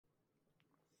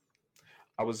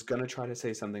I was gonna try to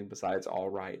say something besides all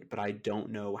right, but I don't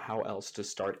know how else to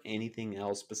start anything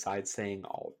else besides saying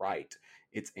all right.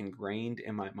 It's ingrained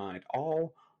in my mind.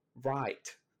 All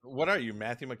right. What are you,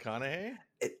 Matthew McConaughey?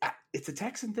 It's a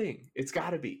Texan thing. It's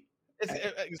got to be.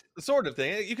 It's the sort of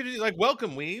thing. You could do like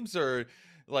welcome weebs or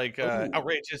like Ooh.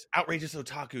 outrageous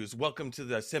otakus. Welcome to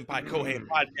the Senpai Kohei Mm.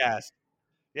 podcast.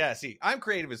 Yeah, see, I'm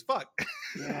creative as fuck.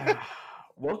 Yeah.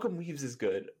 Welcome Weaves is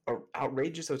good.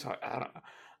 Outrageous Otaku.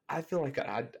 I feel like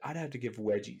I'd have to give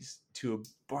wedgies to a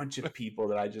bunch of people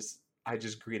that I just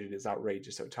greeted as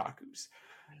outrageous otakus.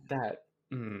 That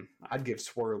I'd give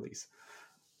swirlies.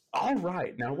 All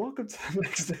right, now welcome to the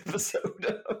next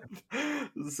episode of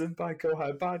the Senpai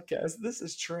Kohai podcast. This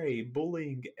is Trey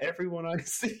bullying everyone I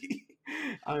see.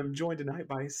 I'm joined tonight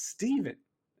by Steven.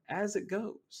 As it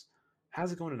goes.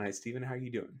 How's it going tonight, Steven? How are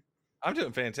you doing? I'm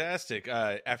doing fantastic.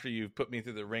 After you've put me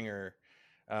through the ringer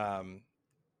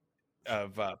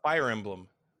of Fire Emblem,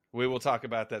 we will talk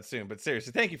about that soon. But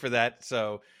seriously, thank you for that.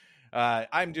 So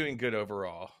I'm doing good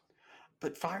overall.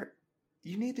 But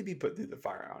you need to be put through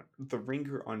the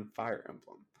ringer on Fire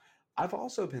Emblem. I've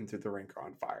also been through the ringer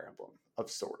on Fire Emblem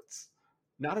of sorts.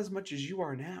 Not as much as you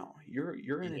are now.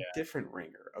 You're in a different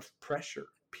ringer of pressure,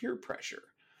 peer pressure.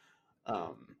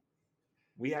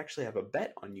 We actually have a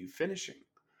bet on you finishing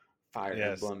Fire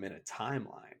Emblem in a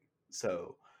timeline.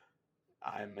 So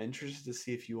I'm interested to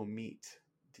see if you will meet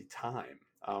the time.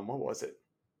 What was it?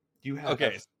 You have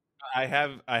I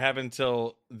have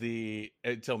until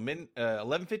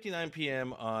 11:59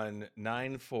 p.m. on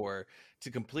 9/4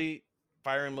 to complete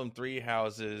Fire Emblem 3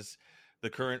 Houses,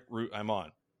 the current route I'm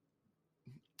on.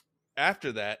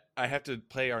 After that, I have to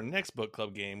play our next book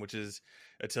club game, which is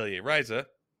Atelier Ryza,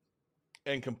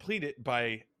 and complete it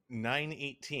by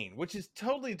 9:18, which is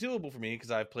totally doable for me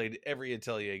because I've played every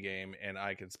Atelier game and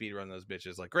I can speedrun those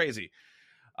bitches like crazy.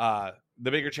 The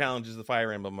bigger challenge is the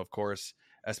Fire Emblem, of course,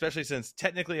 especially since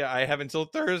technically I have until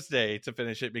Thursday to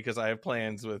finish it because I have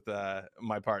plans with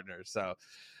my partner. So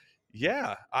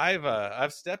yeah,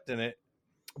 I've stepped in it,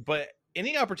 but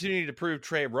any opportunity to prove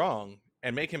Trey wrong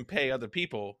and make him pay other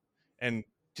people and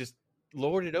just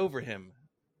lord it over him,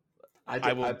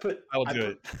 I will do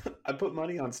it. I put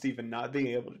money on Steven not being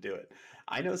able to do it.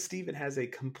 I know Steven has a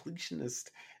completionist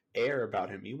air about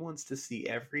him. He wants to see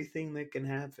everything that can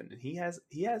happen, and he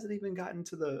hasn't even gotten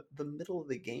to the middle of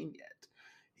the game yet.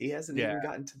 He hasn't even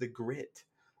gotten to the grit,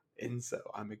 and so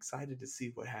I'm excited to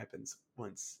see what happens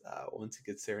once he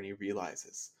gets there and he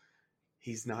realizes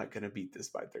he's not going to beat this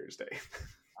by Thursday.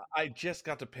 I just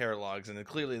got to Paralogs, and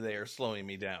clearly they are slowing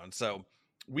me down. So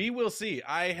we will see.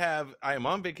 I am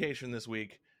on vacation this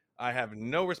week. I have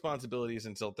no responsibilities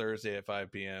until Thursday at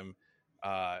 5 p.m.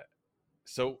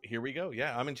 So here we go.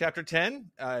 Yeah, I'm in chapter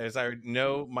 10. As I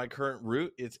know, my current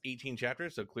route, it's 18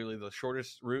 chapters, so clearly the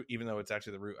shortest route, even though it's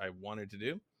actually the route I wanted to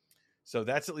do. So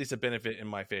that's at least a benefit in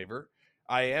my favor.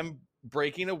 I am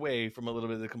breaking away from a little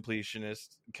bit of the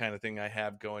completionist kind of thing I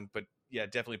have going, but yeah,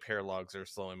 definitely paralogs are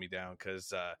slowing me down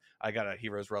because I got a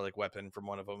Hero's Relic weapon from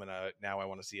one of them, and now I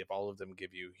want to see if all of them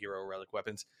give you Hero Relic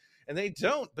weapons. And they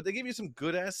don't, but they give you some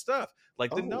good-ass stuff,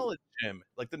 like the Knowledge Gem.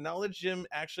 Like, the Knowledge Gem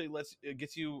actually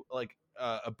gets you, like,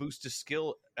 a boost to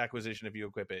skill acquisition if you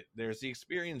equip it. There's the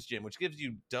Experience Gem, which gives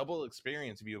you double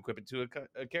experience if you equip it to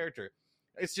a character.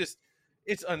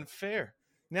 It's unfair.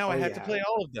 Now I have to play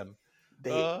all of them.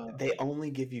 They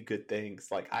only give you good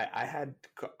things. Like I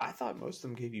thought most of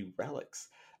them gave you relics,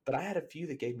 but I had a few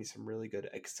that gave me some really good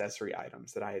accessory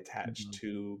items that I attached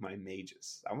to my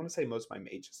mages. I want to say most of my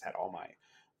mages had all my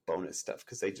bonus stuff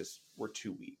because they just were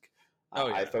too weak.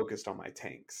 I focused on my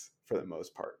tanks for the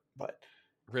most part, but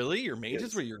really, your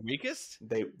mages were your weakest?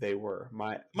 They were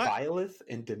my Byleth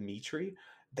and Dimitri.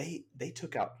 They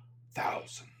took out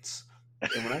thousands.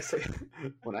 And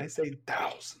when I say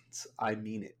thousands, I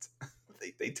mean it.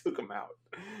 They took them out.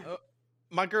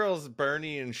 My girls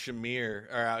Bernie and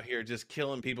Shamir are out here just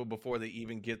killing people before they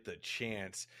even get the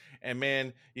chance. And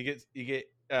man, you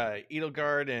get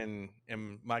Edelgard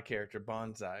and my character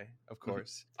Bonsai, of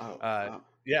course.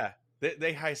 Yeah,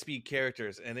 they high speed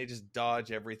characters and they just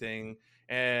dodge everything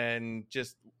and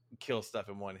just kill stuff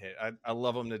in one hit. I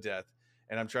love them to death.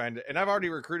 And I'm trying to, and I've already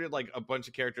recruited like a bunch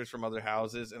of characters from other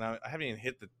houses, and I haven't even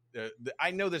hit the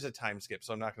I know there's a time skip,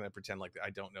 so I'm not going to pretend like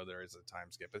I don't know there is a time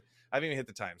skip, but I haven't even hit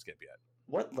the time skip yet.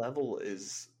 What level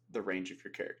is the range of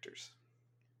your characters?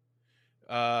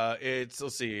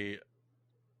 Let's see,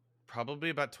 probably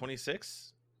about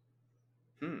 26.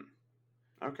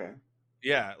 Okay.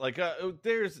 Yeah, like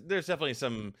there's definitely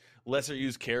some lesser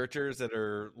used characters that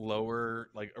are lower,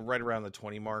 like right around the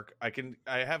 20 mark. I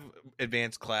have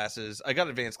advanced classes. I got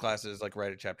advanced classes like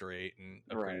right at chapter 8 and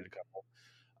upgraded a couple.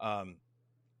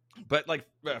 But like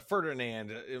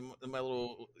Ferdinand, my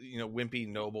little wimpy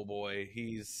noble boy,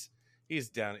 he's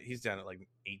down at like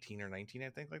 18 or 19, I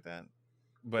think, like that.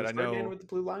 But Was I Ferdinand know with the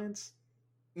Blue Lions?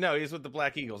 no, he's with the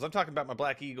Black Eagles. I'm talking about my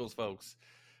Black Eagles folks.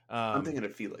 I'm thinking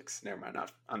of Felix. Never mind.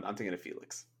 I'm thinking of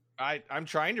Felix. I'm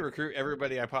trying to recruit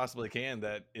everybody I possibly can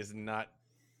that is not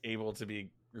able to be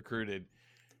recruited.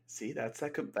 See, that's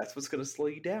what's going to slow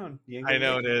you down. You ain't I gonna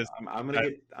know get- it is. I'm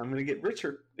gonna get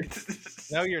richer.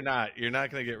 No, you're not. You're not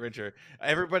going to get richer.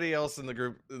 Everybody else in the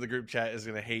group chat is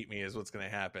going to hate me. Is what's going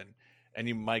to happen, and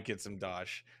you might get some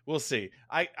dosh. We'll see.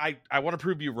 I want to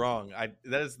prove you wrong.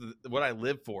 That is what I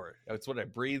live for. It's what I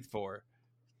breathe for.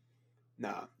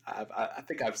 No, I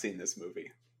think I've seen this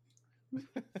movie.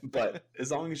 But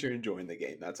as long as you're enjoying the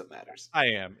game, that's what matters. I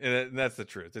am, and that's the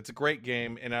truth. It's a great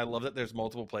game, and I love that there's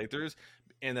multiple playthroughs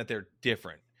and that they're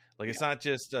different. Like it's not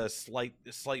just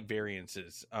slight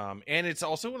variances. And it's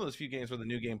also one of those few games where the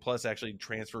new game plus actually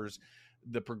transfers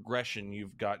the progression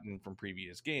you've gotten from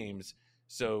previous games.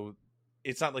 So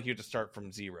it's not like you have to start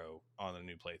from zero on a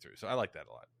new playthrough. So I like that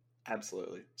a lot.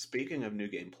 Absolutely. Speaking of New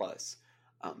Game Plus,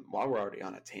 while we're already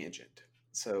on a tangent,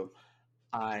 so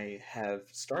I have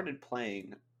started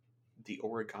playing the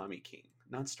Origami King.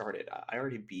 Not started. I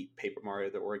already beat Paper Mario: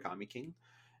 The Origami King.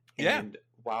 And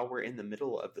while we're in the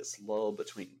middle of this lull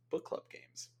between book club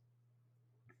games,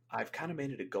 I've kind of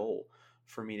made it a goal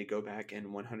for me to go back and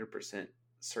 100%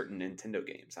 certain Nintendo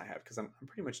games I have, because I'm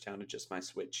pretty much down to just my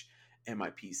Switch and my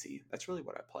PC. That's really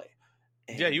what I play.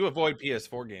 And, Yeah, you avoid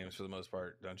PS4 games for the most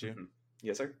part, don't you? Mhm.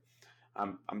 Yes, sir.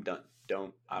 I'm done.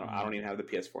 I don't even have the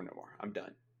PS4 no more. I'm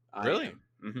done. Really?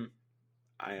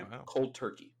 I am Wow. cold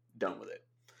turkey, done with it.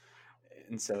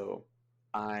 And so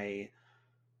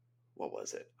what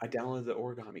was it? I downloaded the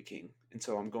Origami King, and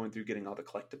so I'm going through getting all the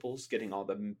collectibles, getting all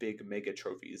the big mega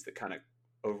trophies that kind of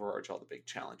overarch all the big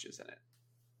challenges in it.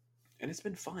 And it's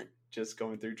been fun just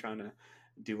going through trying to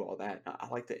do all that. I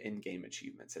like the in-game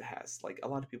achievements it has. Like, a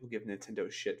lot of people give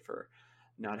Nintendo shit for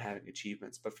not having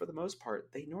achievements, but for the most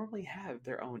part, they normally have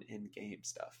their own in-game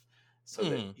stuff, so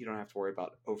that you don't have to worry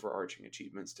about overarching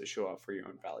achievements to show off for your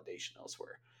own validation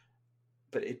elsewhere.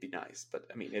 But it'd be nice. But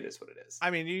I mean, it is what it is.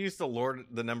 I mean, you used to lord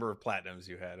the number of platinums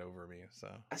you had over me, so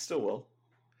I still will.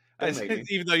 Don't make me.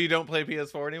 even though you don't play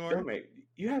PS4 anymore. Don't make.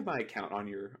 You have my account on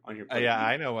your. Yeah,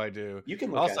 I know I do. You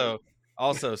can look at it.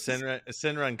 Also,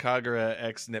 Senran Kagura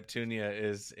X Neptunia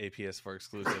is a PS4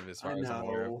 exclusive, as far I as I'm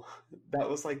aware. know. That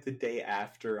was like the day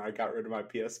after I got rid of my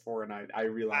PS4, and I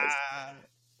realized,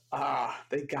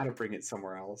 they got to bring it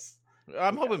somewhere else.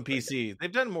 I'm hoping PC.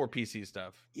 They've done more PC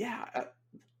stuff. Yeah.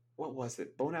 What was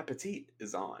it? Bon Appetit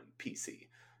is on PC.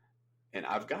 And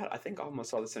I've got, I think,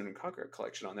 almost all the Senran Kagura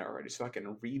collection on there already, so I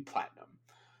can re-platinum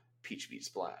Peach Beach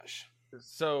Splash.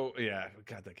 So yeah,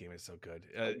 God, that game is so good.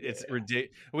 It's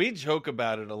ridiculous. We joke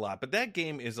about it a lot, but that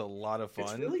game is a lot of fun.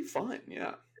 It's really fun,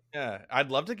 yeah. Yeah,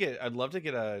 I'd love to get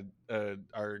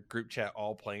our group chat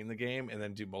all playing the game and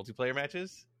then do multiplayer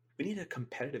matches. We need a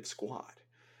competitive squad.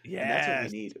 Yeah, that's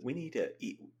what we need. We need a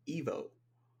Evo.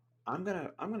 I'm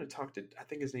gonna talk to, I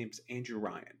think his name's Andrew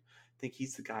Ryan. I think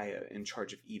he's the guy in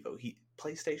charge of Evo.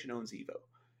 PlayStation owns Evo.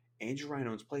 Andrew Ryan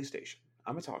owns PlayStation.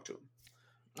 I'm gonna talk to him.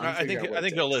 I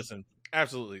think he'll listen.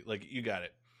 Absolutely, like you got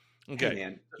it. Okay, hey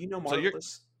man, you know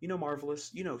Marvelous. You know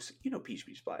Marvelous. You know Peach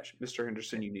Beach Splash. Mr.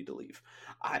 Henderson, you need to leave.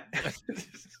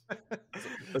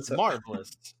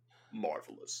 Marvelous.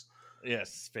 Marvelous.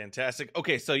 Yes, fantastic.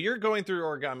 Okay, so you're going through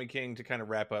Origami King to kind of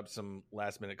wrap up some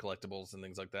last minute collectibles and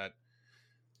things like that.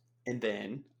 And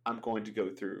then I'm going to go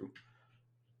through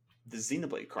the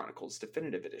Xenoblade Chronicles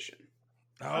Definitive Edition.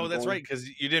 Oh, that's right, because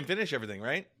you didn't finish everything,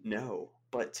 right? No,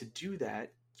 but to do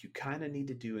that, you kind of need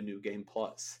to do a New Game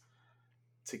Plus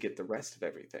to get the rest of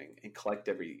everything and collect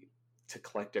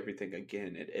everything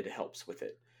again. It helps with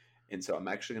it. And so I'm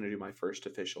actually going to do my first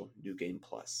official New Game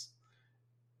Plus.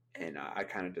 And I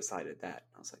kind of decided that.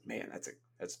 I was like, man,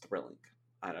 that's thrilling.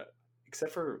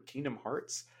 Except for Kingdom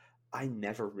Hearts, I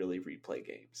never really replay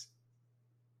games.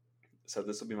 So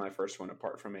this will be my first one,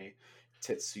 apart from a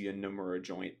Tetsuya Nomura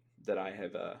joint that I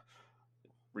have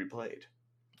replayed.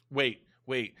 Wait.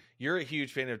 You're a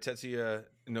huge fan of Tetsuya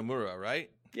Nomura, right?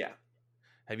 Yeah.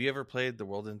 Have you ever played The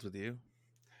World Ends With You?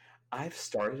 I've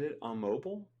started it on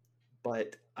mobile,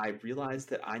 but I realized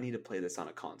that I need to play this on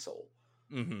a console.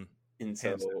 Mm-hmm. And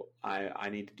so I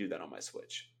need to do that on my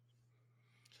Switch.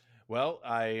 Well,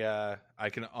 I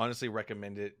can honestly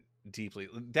recommend it deeply.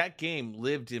 That game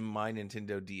lived in my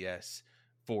Nintendo DS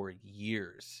for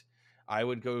years. I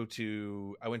went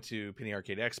to Penny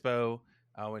Arcade Expo.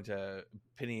 I went to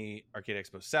Penny Arcade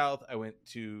Expo South. I went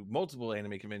to multiple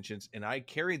anime conventions, and I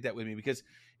carried that with me because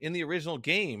in the original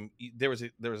game, there was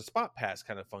a spot pass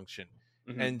kind of function,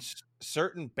 Mhm. and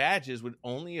certain badges would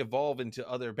only evolve into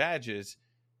other badges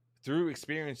through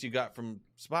experience you got from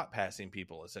spot passing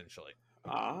people, essentially.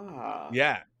 Ah.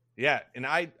 Yeah, and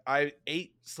I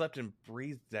ate, slept, and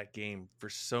breathed that game for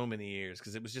so many years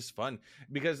because it was just fun.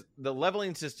 Because the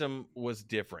leveling system was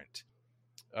different.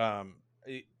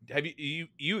 Have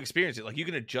you experienced it? Like, you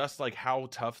can adjust like how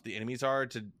tough the enemies are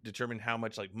to determine how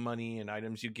much like money and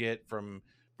items you get from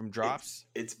drops.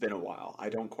 It's been a while. I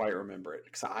don't quite remember it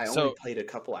because I only So, played a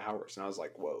couple hours and I was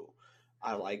like, "Whoa,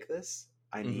 I like this.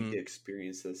 I need mhm, to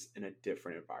experience this in a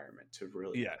different environment to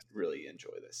really, yes, really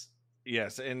enjoy this."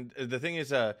 yes, and the thing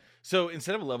is, so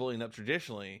instead of leveling up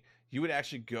traditionally, you would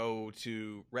actually go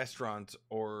to restaurants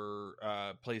or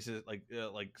places like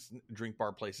drink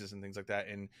bar places and things like that,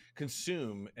 and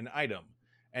consume an item,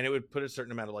 and it would put a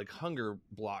certain amount of like hunger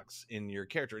blocks in your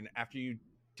character. And after you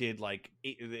did like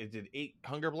it did 8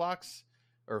 hunger blocks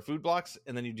or food blocks,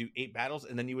 and then you do 8 battles,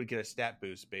 and then you would get a stat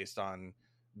boost based on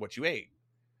what you ate.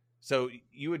 So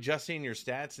you adjusting your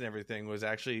stats and everything was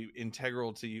actually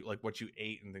integral to you, like what you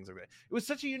ate and things like that. It was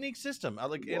such a unique system. I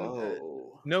like, and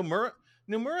Whoa.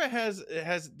 Nomura has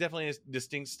definitely a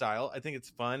distinct style. I think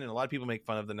it's fun, and a lot of people make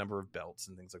fun of the number of belts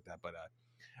and things like that. But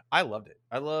I loved it.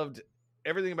 I loved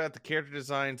everything about the character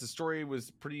designs. The story was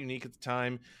pretty unique at the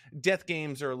time. Death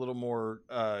games are a little more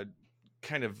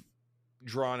kind of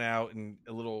drawn out and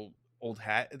a little old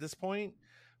hat at this point,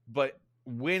 but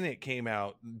when it came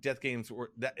out, death games were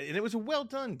that, and it was a well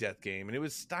done death game, and it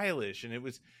was stylish, and it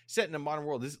was set in a modern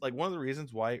world. This is like one of the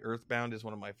reasons why Earthbound is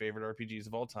one of my favorite RPGs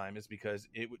of all time, is because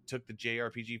it took the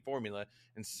JRPG formula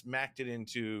and smacked it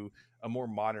into a more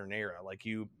modern era. Like,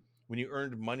 when you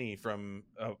earned money from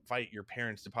a fight, your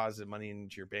parents deposited money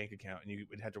into your bank account, and you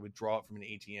would have to withdraw it from an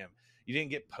ATM. You didn't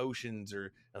get potions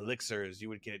or elixirs. You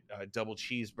would get double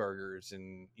cheeseburgers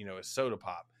and a soda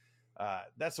pop,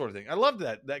 that sort of thing. I loved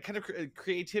that kind of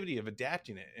creativity of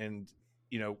adapting it. And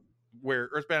where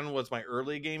Earthbound was my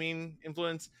early gaming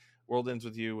influence, World Ends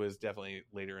With You was definitely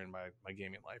later in my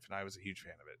gaming life, and I was a huge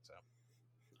fan of it. So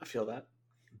I feel that.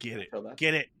 get I it, feel that.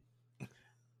 get it.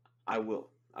 I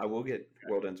will get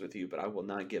World Ends With You, but I will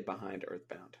not get behind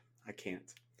Earthbound. I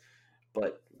can't.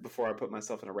 But before I put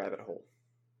myself in a rabbit hole,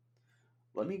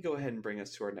 let me go ahead and bring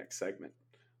us to our next segment.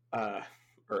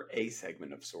 Or a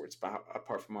segment of sorts,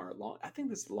 apart from our I think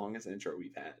this is the longest intro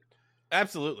we've had.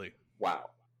 Absolutely.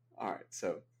 Wow. All right,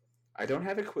 so I don't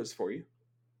have a quiz for you.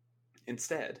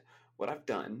 Instead, what I've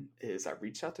done is I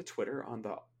reached out to Twitter on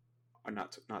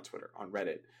not Twitter, on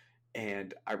Reddit,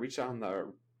 and I reached out on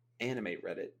the anime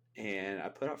Reddit, and I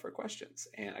put out for questions,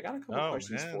 and I got a couple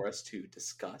questions for us to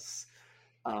discuss.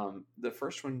 The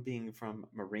first one being from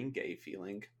Meringue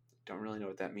Feeling. Don't really know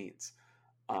what that means.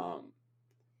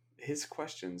 His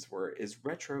questions were: is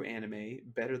retro anime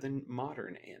better than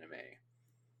modern anime?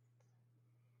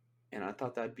 And I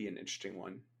thought that'd be an interesting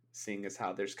one, seeing as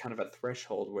how there's kind of a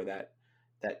threshold where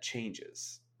that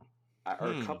changes,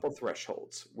 or a couple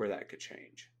thresholds where that could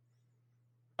change.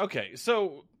 Okay,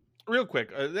 so real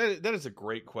quick, that is a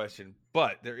great question,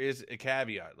 but there is a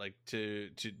caveat, like to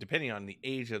depending on the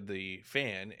age of the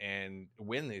fan and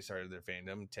when they started their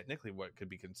fandom, technically what could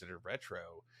be considered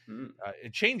retro,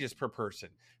 it changes per person.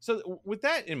 So with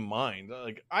that in mind,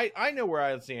 like I know where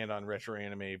I stand on retro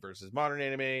anime versus modern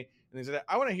anime and things like that.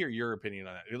 I want to hear your opinion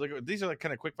on that. Like, these are like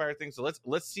kind of quick fire things, so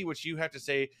let's see what you have to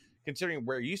say considering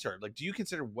where you started. Like, do you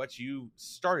consider what you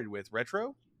started with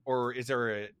retro, or is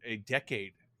there a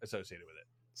decade associated with it?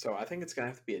 So I think it's gonna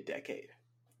have to be a decade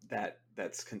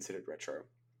that's considered retro.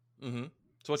 Mm-hmm.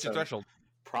 So what's your threshold?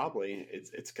 Probably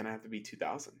it's gonna have to be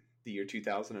 2000, the year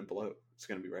 2000 and below. It's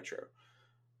gonna be retro.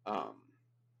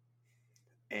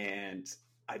 And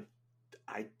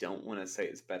I don't want to say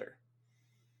it's better.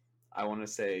 I want to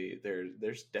say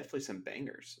there's definitely some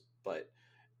bangers, but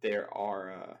there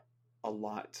are a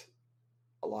lot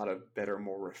of better,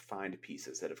 more refined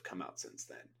pieces that have come out since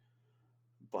then.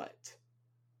 But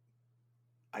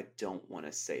I don't want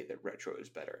to say that retro is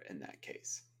better in that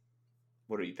case.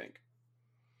 What do you think?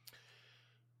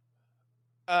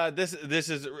 This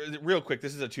is real quick.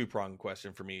 This is a 2-pronged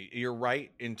question for me. You're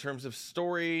right in terms of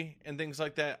story and things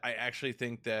like that. I actually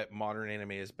think that modern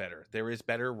anime is better. There is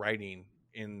better writing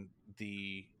in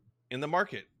the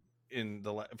market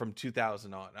from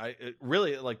 2000 on.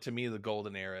 Really, like, to me, the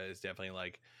golden era is definitely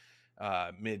like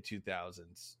mid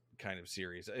 2000s kind of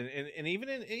series, and even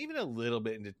a little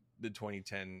bit into the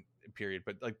 2010 period,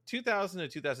 but like 2000 to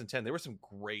 2010, there was some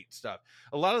great stuff.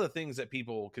 A lot of the things that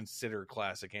people consider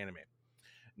classic anime.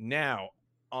 Now,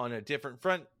 on a different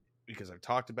front, because I've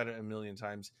talked about it a million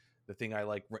times, the thing I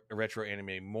like retro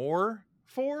anime more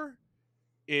for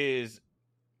is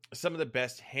some of the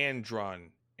best hand drawn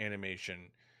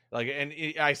animation. Like, and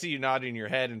I see you nodding your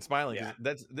head and smiling. Yeah.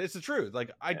 That's the truth.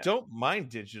 Like, I don't mind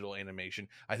digital animation.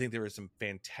 I think there is some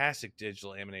fantastic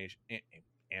digital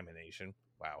animation.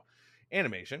 Wow,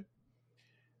 animation.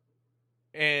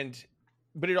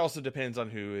 But it also depends on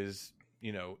who is,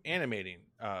 animating.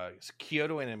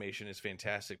 Kyoto Animation is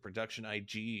fantastic. Production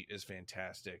IG is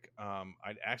fantastic.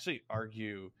 I'd actually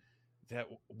argue that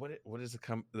what is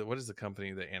the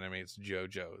company that animates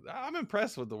JoJo? I'm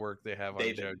impressed with the work they have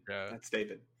David. on JoJo. That's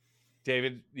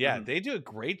David. Yeah, they do a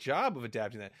great job of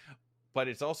adapting that. But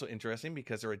it's also interesting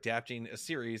because they're adapting a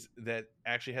series that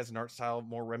actually has an art style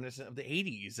more reminiscent of the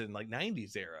 80s and like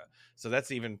 90s era. So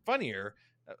that's even funnier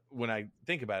when I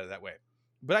think about it that way.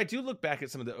 But I do look back at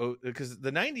some of because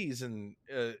the 90s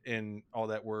and all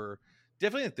that were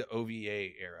definitely like the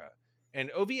OVA era. And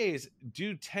OVAs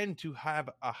do tend to have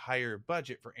a higher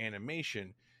budget for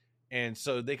animation. And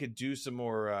so they could do some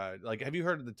more, like, have you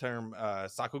heard of the term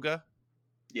Sakuga?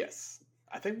 Yes.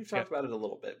 I think we've talked about it a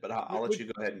little bit, but I'll let you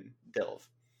go ahead and delve.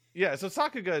 Yeah, so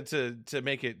Sakuga, to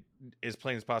make it as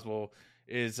plain as possible,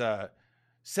 is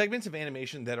segments of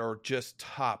animation that are just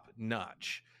top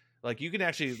notch. Like, you can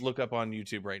actually look up on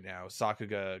YouTube right now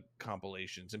Sakuga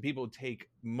compilations, and people take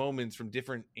moments from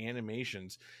different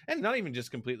animations, and not even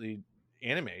just completely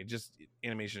anime, just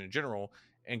animation in general,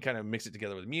 and kind of mix it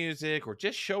together with music or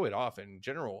just show it off in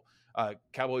general.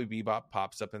 Cowboy Bebop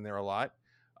pops up in there a lot.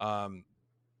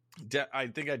 I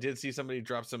think I did see somebody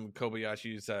drop some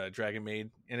Kobayashi's Dragon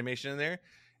Maid animation in there.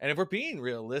 And if we're being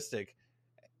realistic,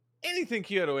 anything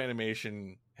Kyoto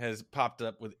Animation has popped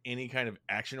up with any kind of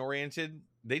action oriented,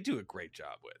 they do a great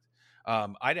job with.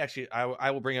 I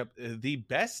will bring up the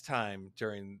best time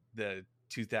during the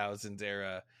 2000s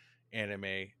era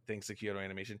anime, thanks to Kyoto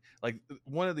Animation. Like,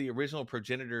 one of the original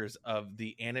progenitors of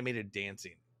the animated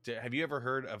dancing. Have you ever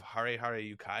heard of Hare Hare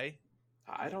Yukai?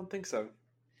 I don't think so.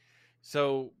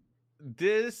 So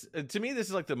this, to me, this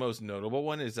is like the most notable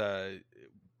one. Is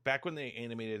back when they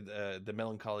animated the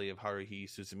Melancholy of Haruhi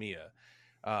Suzumiya.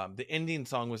 The ending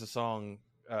song was a song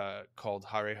called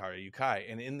Hare Hare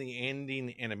Yukai, and in the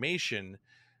ending animation,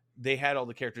 they had all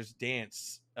the characters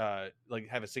dance, like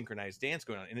have a synchronized dance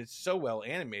going on, and it's so well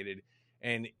animated,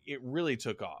 and it really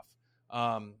took off.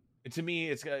 To me,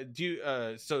 it's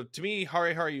so to me,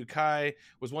 Hare Hare Yukai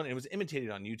was one. It was imitated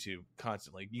on YouTube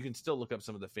constantly. You can still look up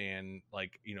some of the fan,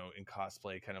 like, in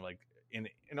cosplay, kind of like in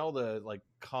all the like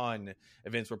con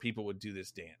events where people would do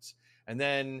this dance. And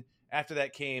then after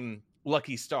that came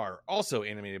Lucky Star, also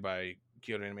animated by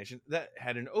Kyoto Animation, that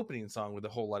had an opening song with a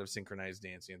whole lot of synchronized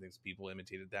dancing. I think people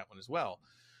imitated that one as well.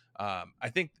 I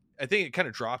think it kind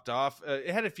of dropped off.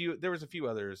 It had there was a few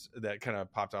others that kind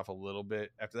of popped off a little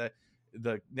bit after that.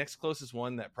 The next closest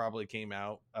one that probably came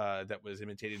out that was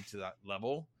imitated to that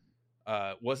level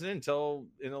wasn't until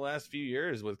in the last few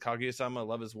years with Kaguya-sama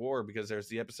Love is War, because there's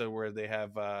the episode where they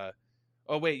have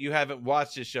oh wait, you haven't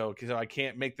watched this show because I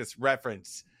can't make this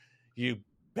reference, you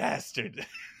bastard.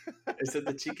 Is it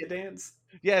the Chica dance?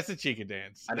 Yeah, it's the Chica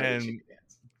dance. I know the Chica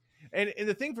dance. And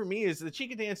the thing for me is the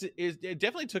Chica dance it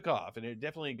definitely took off, and it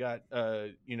definitely got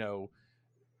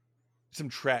some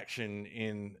traction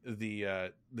in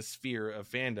the sphere of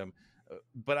fandom,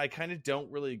 but I kind of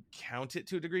don't really count it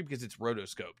to a degree because it's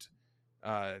rotoscoped.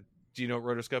 Do you know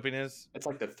what rotoscoping is? It's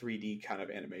like the 3D kind of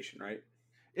animation, right?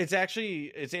 It's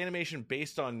animation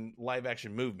based on live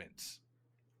action movements.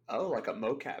 Oh, like a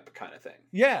mocap kind of thing.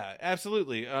 Yeah,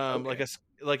 absolutely. Okay.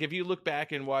 Like if you look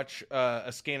back and watch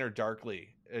A Scanner Darkly,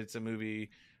 it's a movie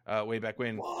way back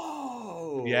when.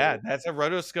 Whoa! Yeah, that's a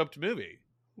rotoscoped movie.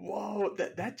 Whoa,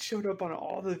 that showed up on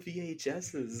all the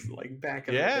VHSs like back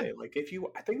in the day. Like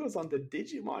I think it was on the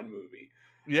Digimon movie.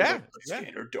 Yeah, like,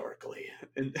 Scanner Darkly.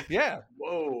 And, yeah.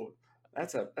 Whoa,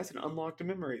 that's an unlocked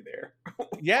memory there.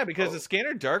 Yeah, because The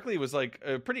Scanner Darkly was like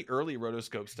a pretty early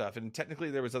rotoscope stuff, and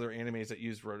technically there was other animes that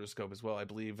used rotoscope as well. I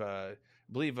believe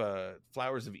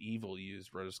Flowers of Evil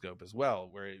used rotoscope as well,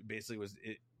 where it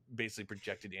basically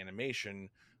projected animation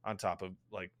on top of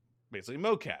like basically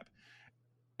mocap.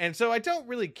 And so I don't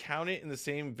really count it in the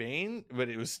same vein, but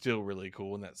it was still really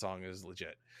cool, and that song is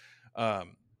legit.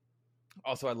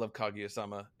 Also, I love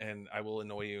Kaguya-sama, and I will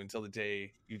annoy you until the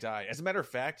day you die. As a matter of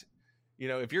fact,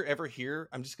 if you're ever here,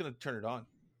 I'm just going to turn it on. I'm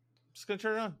just going to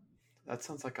turn it on. That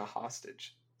sounds like a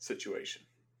hostage situation.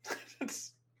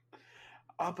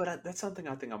 But that's something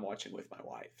I think I'm watching with my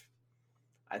wife.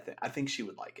 I think she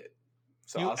would like it.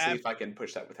 So I'll see if I can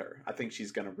push that with her. I think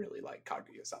she's going to really like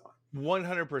Kaguya-sama.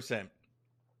 100%.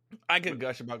 I could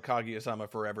gush about Kaguya-sama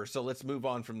forever, so let's move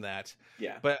on from that.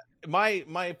 Yeah. But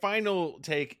my final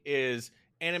take is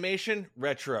animation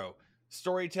retro.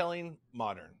 Storytelling,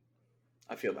 modern.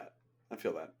 I feel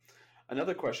that.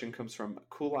 Another question comes from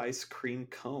Cool Ice Cream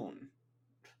Cone.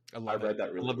 I read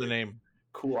that really I love weird. the name.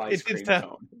 Cool Ice Cream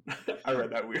Cone. I read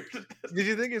that weird. Did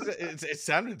you think it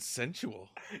sounded sensual?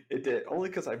 It did, only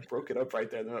because I broke it up right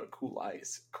there. They're like, Cool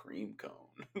Ice Cream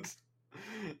Cone.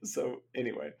 So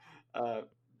anyway,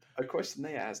 a question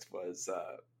they asked was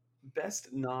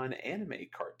best non-anime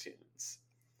cartoons.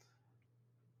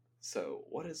 So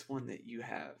what is one that you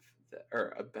have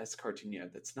or a best cartoon you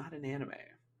have that's not an anime?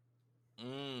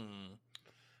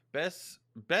 Best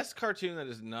cartoon that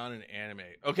is not an anime.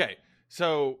 Okay,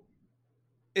 so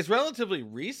it's relatively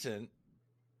recent,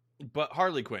 but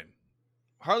Harley Quinn.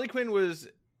 Harley Quinn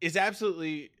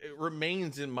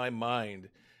remains in my mind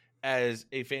as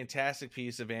a fantastic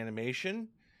piece of animation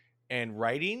and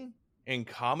writing and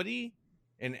comedy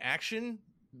and action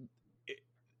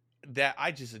that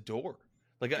I just adore.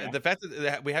 Like the fact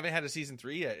that we haven't had a season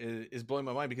 3 yet is blowing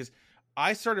my mind, because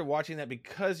I started watching that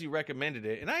because you recommended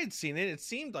it, and I had seen it. It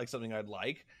seemed like something I'd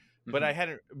like, but I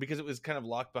hadn't, because it was kind of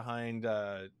locked behind.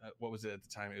 What was it at the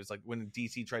time? It was like when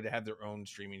DC tried to have their own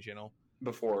streaming channel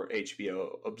before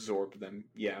HBO absorbed them.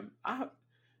 Yeah, I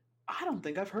don't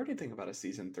think I've heard anything about a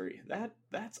season 3.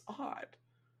 That's odd.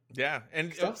 Yeah,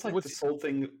 and that's like this whole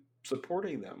thing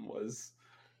supporting them was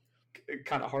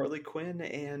kind of Harley Quinn,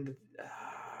 and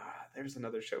there's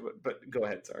another show, but go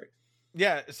ahead. Sorry.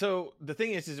 Yeah, so the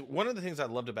thing is one of the things I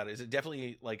loved about it is it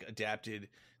definitely like adapted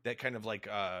that kind of like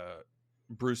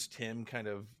Bruce Timm kind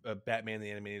of Batman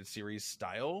the Animated Series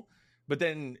style, but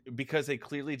then because they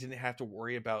clearly didn't have to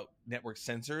worry about network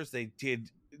censors, they did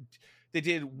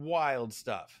wild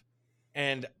stuff,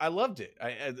 and I loved it.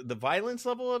 The violence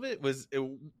level of it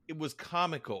was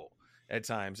comical at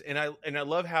times, and I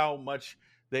love how much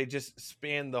they just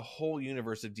spanned the whole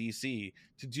universe of DC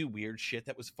to do weird shit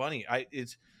that was funny.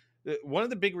 It's one of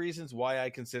the big reasons why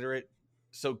I consider it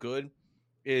so good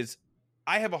is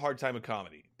I have a hard time with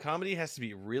comedy. Comedy has to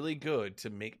be really good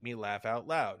to make me laugh out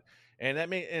loud. And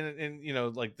that and you know,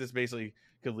 like this basically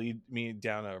could lead me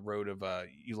down a road of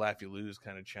you laugh, you lose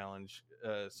kind of challenge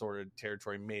sort of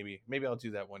territory. Maybe I'll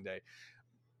do that one day.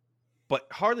 But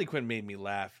Harley Quinn made me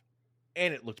laugh,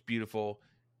 and it looked beautiful.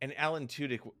 And Alan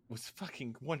Tudyk was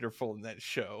fucking wonderful in that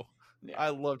show. Yeah. I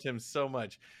loved him so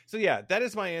much. So yeah, that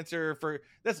is my answer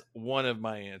that's one of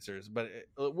my answers. But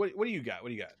what do you got? What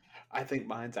do you got? I think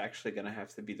mine's actually going to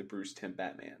have to be the Bruce Timm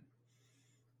Batman.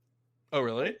 Oh,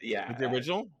 really? Yeah. With the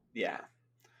original? Yeah.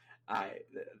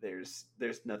 There's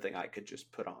nothing I could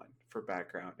just put on for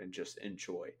background and just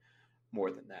enjoy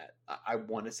more than that. I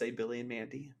want to say Billy and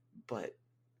Mandy, but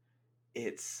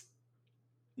it's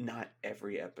not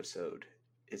every episode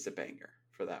is a banger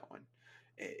for that one.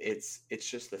 It's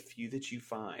just the few that you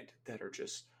find that are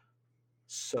just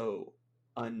so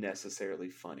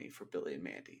unnecessarily funny for Billy and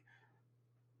Mandy.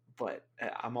 But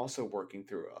I'm also working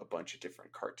through a bunch of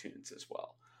different cartoons as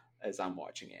well as I'm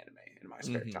watching anime in my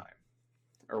spare time,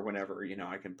 or whenever, you know,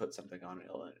 I can put something on and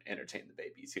it'll entertain the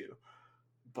baby too.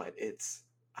 But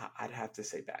I'd have to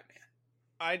say Batman.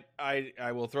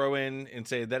 I will throw in and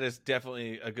say that is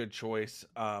definitely a good choice.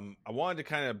 I wanted to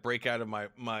kind of break out of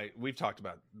my we've talked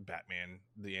about Batman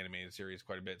the animated series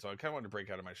quite a bit, so I kind of wanted to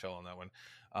break out of my shell on that one.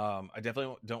 I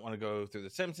definitely don't want to go through the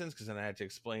Simpsons, because then I had to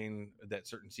explain that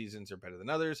certain seasons are better than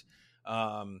others,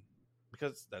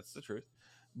 because that's the truth.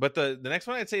 But the next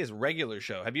one I'd say is Regular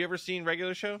Show. Have you ever seen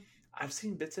Regular Show? I've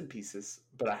seen bits and pieces,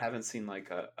 but I haven't seen like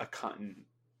a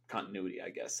continuity, I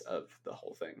guess, of the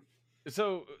whole thing.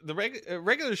 So the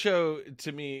Regular Show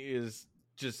to me is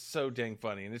just so dang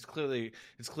funny, and it's clearly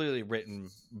written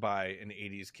by an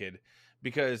 80s kid,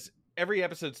 because every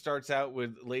episode starts out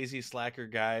with lazy slacker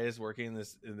guys working in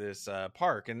this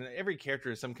park, and every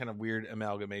character is some kind of weird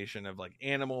amalgamation of like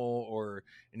animal or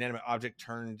inanimate object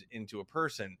turned into a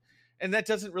person, and that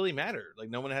doesn't really matter. Like,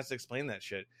 no one has to explain that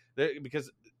shit, because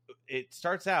it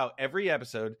starts out every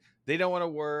episode they don't want to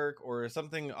work or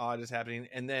something odd is happening,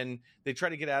 and then they try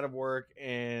to get out of work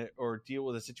or deal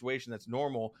with a situation that's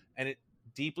normal, and it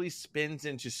deeply spins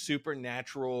into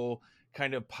supernatural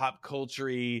kind of pop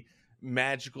culture-y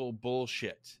magical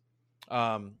bullshit.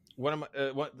 Like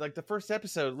the first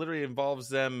episode literally involves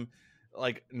them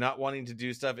like not wanting to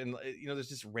do stuff, and you know, there's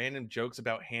just random jokes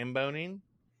about ham boning.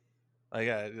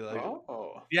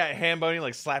 Ham boning,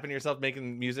 like slapping yourself,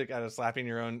 making music out of slapping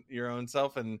your own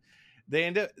self, and they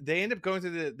end up going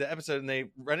through the episode, and they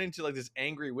run into like this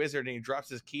angry wizard, and he drops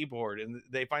his keyboard, and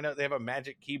they find out they have a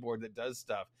magic keyboard that does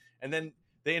stuff, and then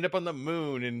they end up on the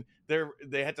moon, and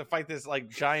they had to fight this like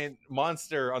giant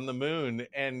monster on the moon,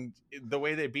 and the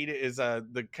way they beat it is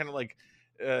the kind of like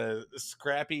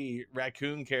scrappy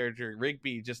raccoon character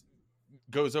Rigby just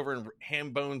goes over and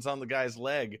ham bones on the guy's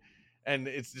leg, and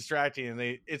it's distracting. And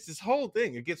it's this whole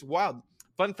thing. It gets wild.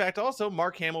 Fun fact, also,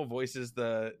 Mark Hamill voices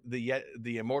the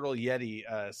immortal Yeti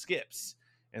Skips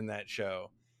in that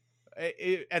show.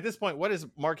 At this point, what has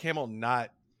Mark Hamill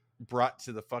not brought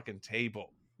to the fucking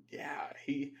table? Yeah,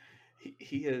 he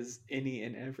is any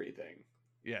and everything.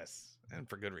 Yes, and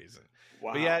for good reason.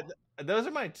 Wow. But yeah, those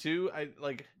are my two.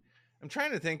 I'm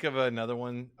trying to think of another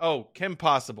one. Oh, Kim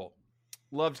Possible.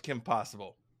 Loved Kim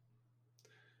Possible.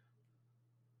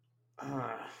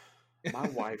 My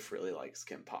wife really likes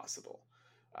Kim Possible,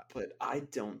 but I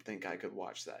don't think I could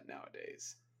watch that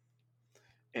nowadays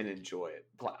and enjoy it.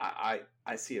 But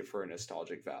I see it for a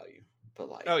nostalgic value. But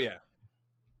like, oh yeah,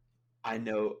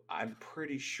 I'm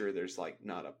pretty sure there's like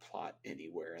not a plot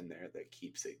anywhere in there that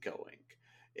keeps it going.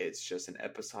 It's just an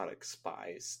episodic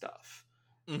spy stuff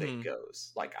that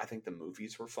goes. Like, I think the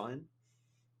movies were fun,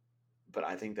 but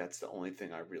I think that's the only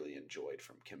thing I really enjoyed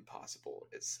from Kim Possible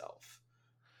itself.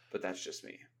 But that's just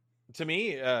me. To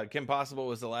me, Kim Possible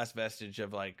was the last vestige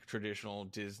of like traditional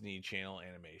Disney Channel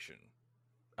animation.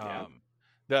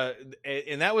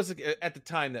 And that was at the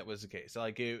time that was the case.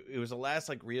 Like it was the last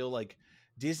like real like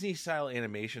Disney style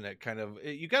animation that kind of,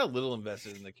 you got a little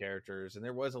invested in the characters, and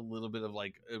there was a little bit of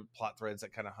like plot threads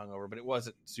that kind of hung over, but it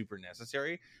wasn't super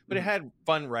necessary. But it had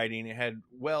fun writing, it had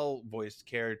well voiced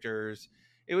characters.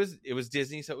 It was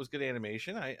Disney, so it was good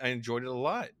animation. I enjoyed it a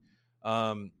lot.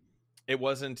 It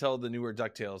wasn't until the newer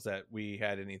DuckTales that we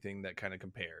had anything that kind of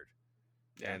compared.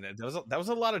 Yeah. And that was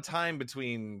a lot of time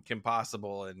between Kim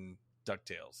Possible and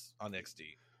DuckTales on XD.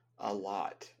 A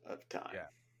lot of time. Yeah.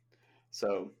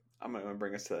 So I'm going to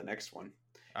bring us to the next one.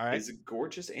 All right. Is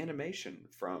gorgeous animation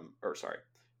from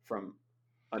 _Flamp.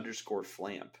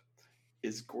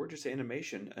 Is gorgeous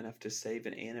animation enough to save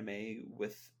an anime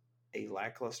with a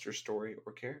lackluster story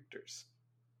or characters?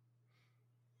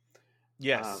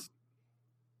 Yes.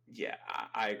 Yeah,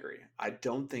 I agree. I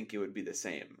don't think it would be the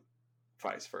same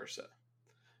vice versa.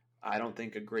 I don't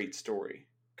think a great story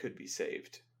could be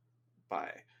saved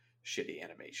by shitty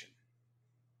animation.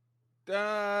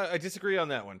 I disagree on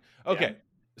that one. Okay.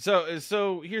 Yeah.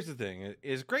 So here's the thing: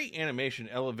 is great animation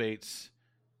elevates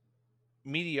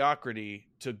mediocrity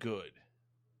to good.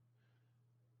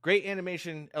 Great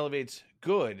animation elevates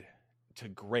good to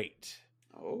great.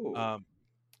 Oh.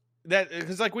 That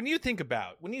because like when you think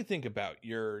about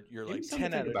your like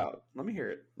 10 out of let me hear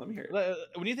it.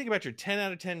 When you think about your 10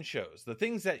 out of 10 shows, the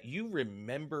things that you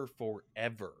remember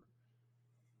forever,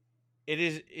 it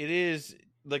is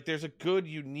like there's a good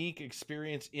unique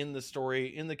experience in the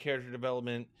story, in the character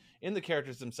development, in the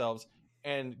characters themselves,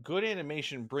 and good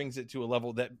animation brings it to a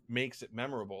level that makes it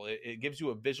memorable. It gives you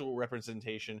a visual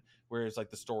representation, whereas like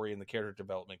the story and the character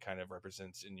development kind of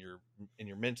represents in your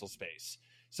mental space.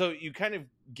 So you kind of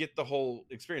get the whole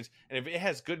experience. And if it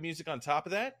has good music on top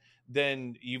of that,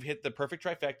 then you've hit the perfect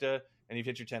trifecta and you've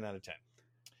hit your 10 out of 10.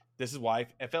 This is why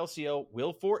FLCL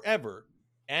will forever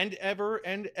and ever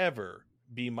and ever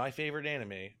be my favorite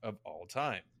anime of all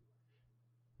time.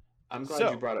 I'm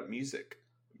glad you brought up music,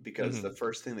 because the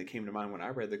first thing that came to mind when I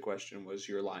read the question was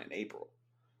Your Lie in April.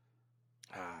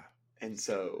 And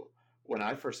so when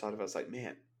I first thought of it, I was like,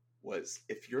 man,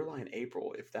 if Your Lie in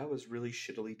April, if that was really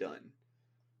shittily done,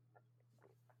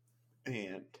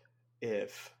 and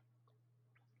if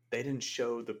they didn't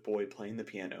show the boy playing the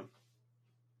piano,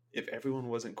 if everyone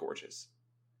wasn't gorgeous,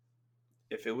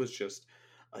 if it was just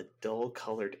a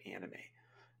dull-colored anime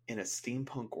in a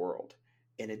steampunk world,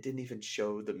 and it didn't even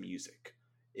show the music,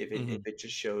 if it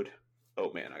just showed,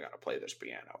 oh man, I gotta play this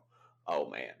piano. Oh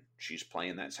man, she's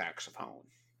playing that saxophone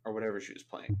or whatever she was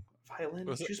playing. Violin?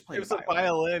 She was playing a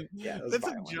violin. Yeah, it was That's a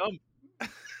violin. A jump.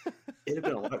 It'd have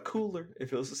been a lot cooler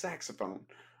if it was a saxophone.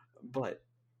 But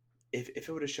if it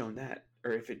would have shown that,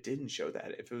 or if it didn't show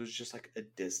that, if it was just like a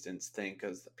distance thing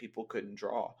because people couldn't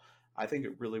draw, I think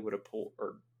it really would have pulled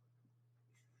or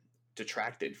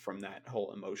detracted from that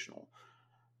whole emotional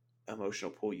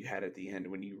pull you had at the end,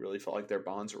 when you really felt like their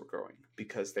bonds were growing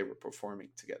because they were performing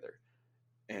together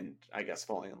and I guess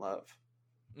falling in love.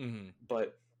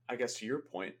 But I guess to your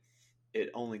point,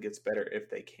 it only gets better if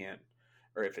they can,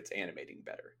 or if it's animating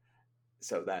better.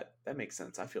 So that makes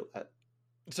sense. I feel that.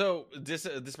 So this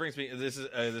brings me, this is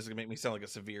gonna make me sound like a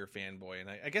severe fanboy, and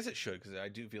I guess it should, because I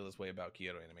do feel this way about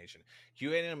Kyoto Animation.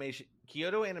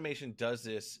 Kyoto Animation does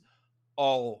this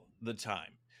all the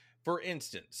time. For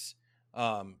instance,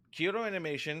 Kyoto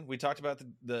Animation, we talked about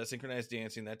the synchronized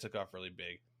dancing that took off really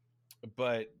big,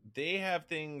 but they have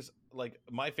things like,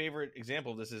 my favorite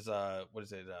example of this is what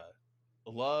is it?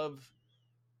 Love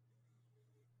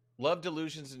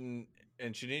Delusions and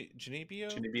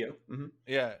Chunibyo. Mm-hmm.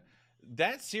 Yeah.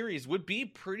 that series would be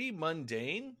pretty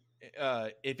mundane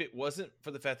if it wasn't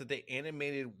for the fact that they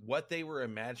animated what they were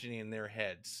imagining in their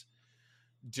heads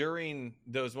during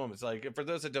those moments. Like, for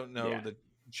those that don't know, the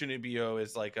Chunibyo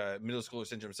is like a middle schooler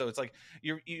syndrome. So it's like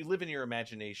you live in your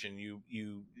imagination.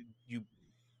 You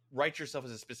write yourself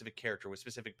as a specific character with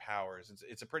specific powers.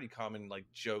 It's a pretty common like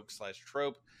joke /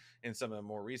 trope in some of the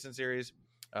more recent series.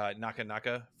 Naka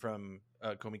Naka from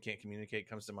Komi Can't Communicate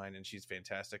comes to mind, and she's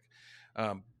fantastic.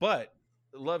 But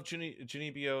love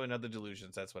Chunibyo and Other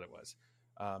Delusions. That's what it was.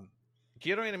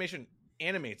 Kyoto Animation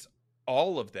animates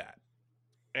all of that,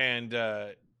 and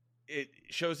it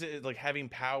shows it like having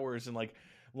powers and like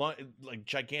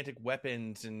gigantic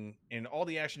weapons and all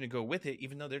the action to go with it,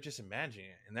 even though they're just imagining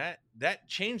it. And that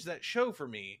changed that show for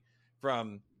me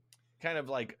from kind of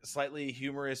like slightly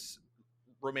humorous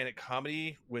romantic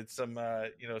comedy with some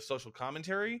social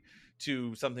commentary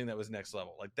to something that was next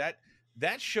level. Like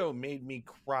that show made me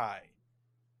cry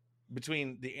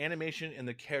between the animation and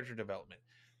the character development.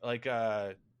 Like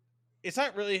it's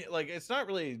not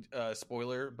really a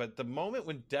spoiler, but the moment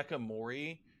when Deka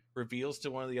Mori reveals to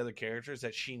one of the other characters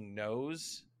that she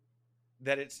knows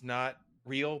that it's not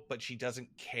real, but she doesn't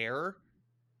care,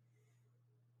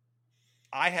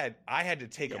 I had to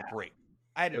take a break.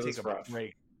 I had to take a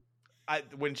break.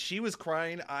 When she was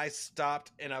crying, I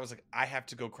stopped and I was like, I have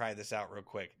to go cry this out real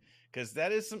quick, because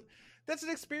that's an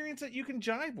experience that you can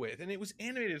jive with, and it was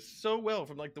animated so well,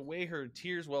 from like the way her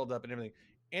tears welled up and everything.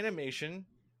 Animation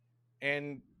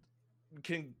and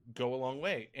can go a long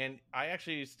way, and I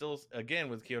actually still, again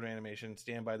with Kyoto Animation,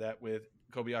 stand by that with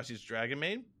Kobayashi's Dragon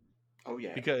Maid. Oh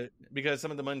yeah, because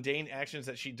some of the mundane actions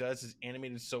that she does is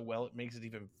animated so well, it makes it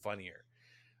even funnier.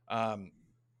 And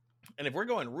if we're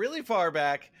going really far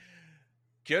back,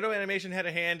 Kyoto Animation had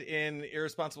a hand in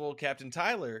Irresponsible Captain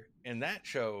Tyler, and that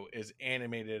show is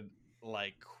animated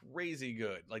like crazy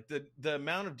good. Like the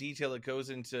amount of detail that goes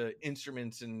into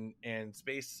instruments and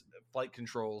space flight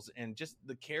controls and just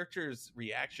the characters'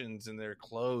 reactions and their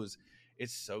clothes,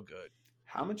 it's so good.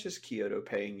 How much is Kyoto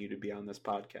paying you to be on this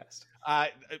podcast?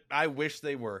 I wish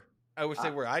they were. I wish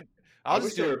they were. I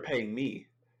wish they were paying me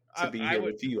to be here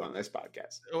with you on this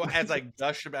podcast. As I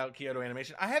gush about Kyoto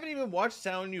Animation. I haven't even watched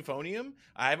Sound Euphonium.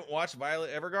 I haven't watched Violet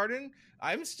Evergarden.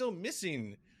 I'm still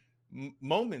missing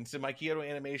moments in my Kyoto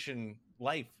Animation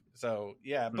life. So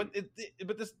yeah, but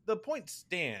the point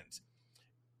stands.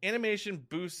 Animation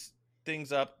boosts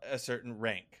things up a certain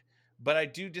rank, but I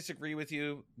do disagree with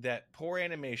you that poor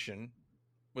animation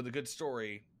with a good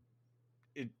story,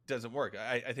 it doesn't work.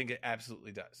 I think it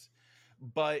absolutely does,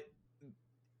 but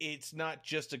it's not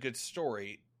just a good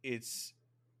story. It's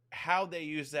how they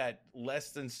use that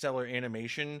less than stellar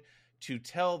animation to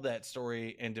tell that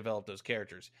story and develop those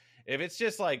characters. If it's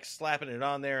just like slapping it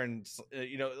on there and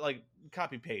like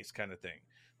copy paste kind of thing,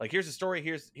 like here's a story,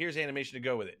 here's animation to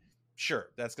go with it, sure,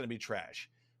 that's going to be trash.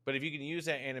 But if you can use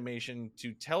that animation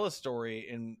to tell a story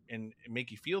and make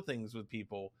you feel things with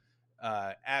people,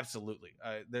 absolutely.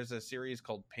 There's a series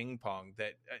called Ping Pong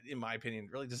that, in my opinion,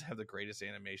 really doesn't have the greatest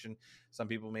animation. Some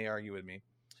people may argue with me,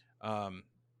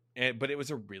 but it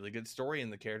was a really good story,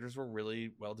 and the characters were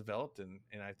really well developed, and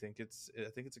I think it's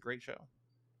a great show.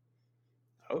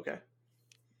 Okay.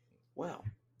 Well,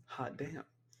 hot damn.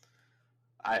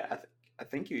 I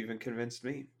think you even convinced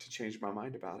me to change my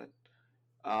mind about it.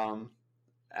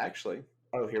 Actually,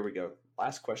 here we go.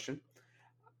 Last question.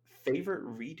 Favorite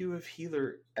Redo of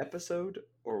Healer episode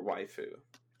or waifu?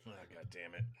 Oh, God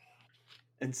damn it.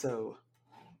 And so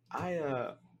I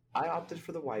opted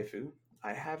for the waifu.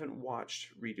 I haven't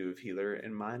watched Redo of Healer,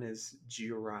 and mine is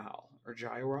Gyrale or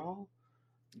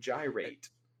Gyrate.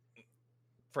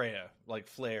 Freya, like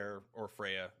Flare or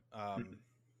Freya,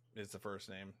 is the first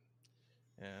name.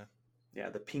 Yeah. Yeah,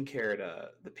 the pink-haired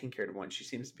one. She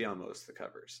seems to be on most of the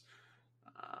covers.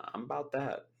 I'm about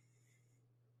that.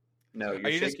 No,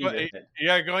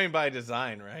 you're going by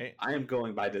design, right? I am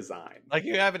going by design. Like,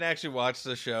 you haven't actually watched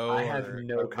the show. I have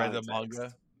no context. Read the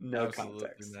manga. No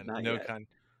context. Not no yet.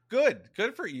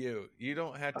 Good for you. You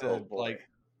don't have to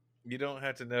you don't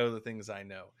have to know the things I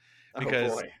know,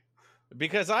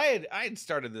 because I had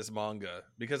started this manga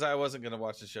because I wasn't going to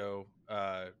watch the show.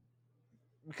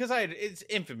 Because it's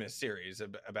infamous series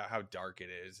about how dark it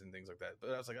is and things like that.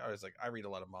 But I was like, I read a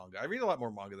lot of manga. I read a lot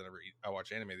more manga than I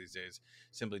watch anime these days.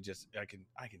 Simply just I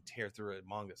can tear through a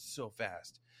manga so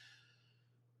fast.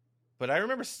 But I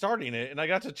remember starting it, and I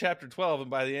got to chapter 12, and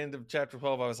by the end of chapter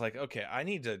 12, I was like, okay, I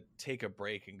need to take a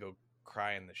break and go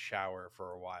cry in the shower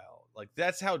for a while. Like,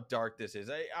 that's how dark this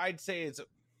is. I'd say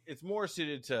it's more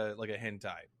suited to like a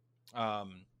hentai.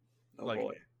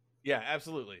 Boy. Yeah,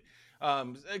 absolutely.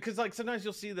 Because like sometimes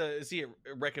you'll see it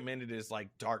recommended as like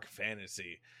dark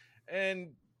fantasy,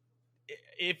 and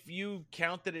if you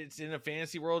count that it's in a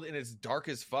fantasy world and it's dark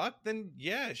as fuck, then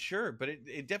yeah, sure. But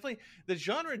it definitely, the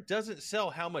genre doesn't sell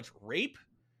how much rape,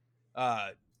 uh,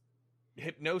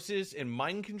 hypnosis, and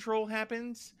mind control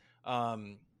happens.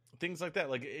 Um, Things like that.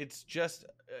 Like it's just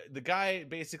the guy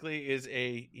basically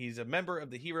he's a member of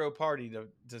the hero party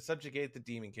to subjugate the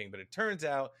Demon King, but it turns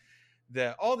out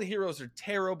that all the heroes are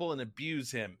terrible and abuse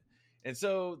him. And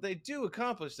so they do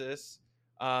accomplish this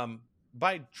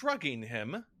by drugging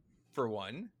him, for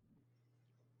one.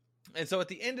 And so at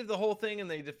the end of the whole thing, and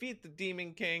they defeat the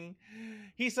Demon King,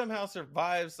 he somehow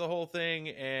survives the whole thing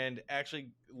and actually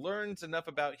learns enough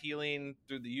about healing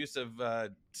through the use of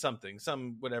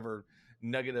some whatever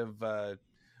nugget of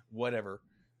whatever.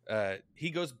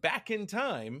 He goes back in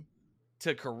time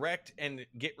to correct and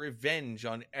get revenge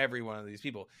on every one of these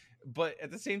people. But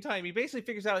at the same time, he basically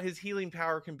figures out his healing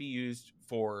power can be used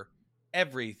for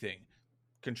everything.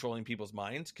 Controlling people's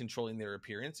minds, controlling their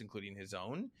appearance, including his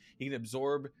own. He can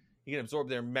absorb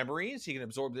their memories, he can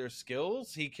absorb their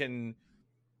skills, he can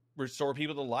restore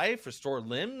people to life, restore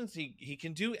limbs, he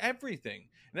can do everything.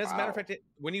 And as a matter of fact,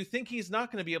 when you think he's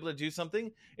not going to be able to do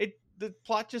something, the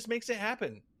plot just makes it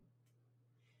happen.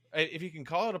 If you can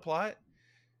call it a plot.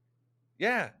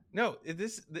 Yeah, no,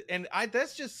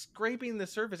 that's just scraping the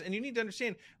surface. And you need to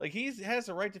understand, like, he has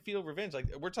a right to feel revenge. Like,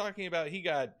 we're talking about he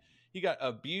got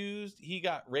abused, he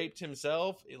got raped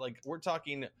himself. Like, we're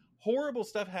talking horrible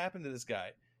stuff happened to this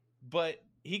guy. But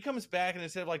he comes back, and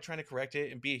instead of like trying to correct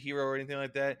it and be a hero or anything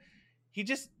like that, he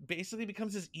just basically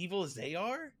becomes as evil as they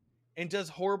are and does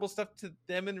horrible stuff to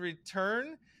them in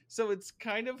return. So it's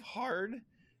kind of hard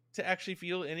to actually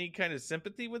feel any kind of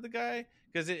sympathy with the guy,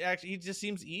 because he just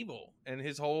seems evil, and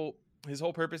his whole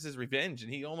purpose is revenge,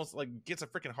 and he almost like gets a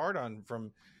freaking hard on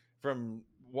from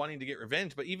wanting to get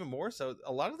revenge. But even more so,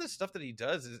 a lot of the stuff that he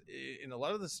does is, in a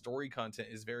lot of the story content,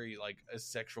 is very like a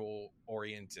sexual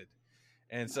oriented,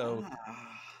 and so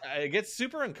it gets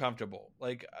super uncomfortable.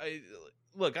 Like,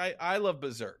 I love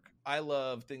Berserk, I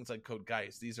love things like Code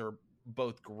Geass. These are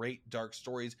both great dark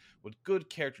stories with good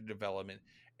character development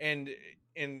and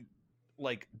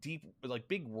like deep, like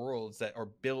big worlds that are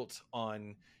built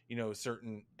on,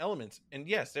 certain elements. And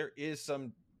yes, there is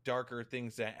some darker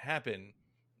things that happen,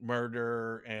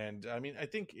 murder, and I mean, I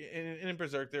think in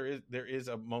Berserk there is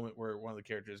a moment where one of the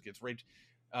characters gets raped,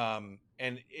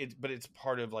 but it's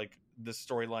part of like the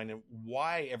storyline and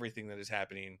why everything that is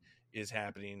happening,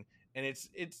 and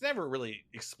it's never really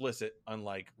explicit,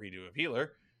 unlike Redo of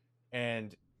Healer,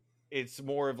 and it's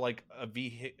more of like a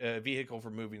vehicle for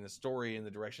moving the story in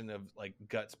the direction of like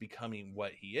Guts becoming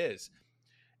what he is.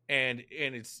 And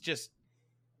it's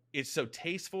so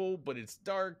tasteful, but it's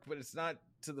dark, but it's not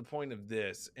to the point of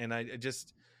this. And I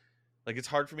just, like, it's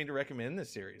hard for me to recommend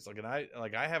this series. Like, and I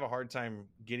have a hard time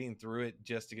getting through it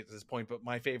just to get to this point. But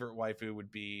my favorite waifu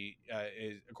would be,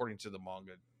 according to the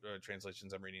manga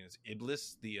translations I'm reading, is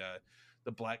Iblis, the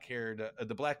black-haired,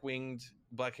 the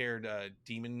black-haired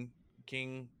demon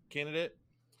king candidate.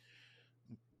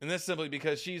 And that's simply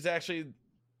because she's actually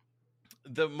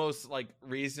the most like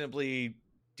reasonably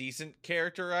decent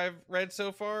character I've read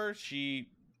so far. She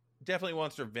definitely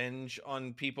wants revenge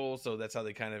on people, so that's how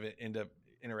they kind of end up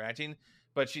interacting.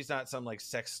 But she's not some like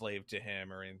sex slave to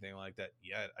him or anything like that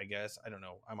yet, I guess. I don't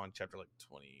know. I'm on chapter like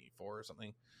 24 or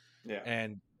something. Yeah.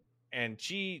 And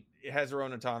she has her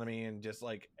own autonomy and just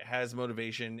like has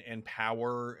motivation and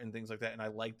power and things like that. And I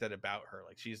like that about her.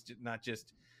 Like, she's not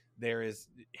just there as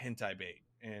hentai bait.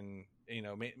 And,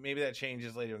 maybe that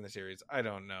changes later in the series. I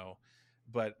don't know.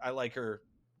 But I like her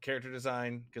character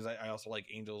design, because I also like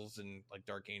angels and like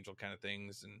dark angel kind of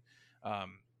things. And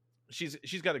she's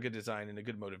got a good design and a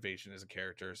good motivation as a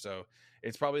character. So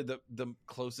it's probably the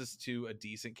closest to a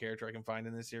decent character I can find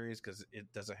in this series, because it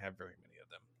doesn't have very many of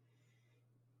them.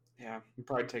 Yeah, I'm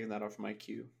probably taking that off my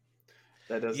queue.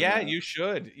 That doesn't. Yeah, you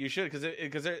should,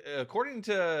 because according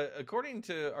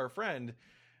to our friend,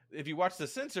 if you watch the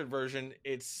censored version,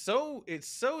 it's so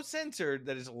censored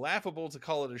that it's laughable to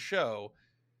call it a show.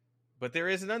 But there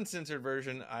is an uncensored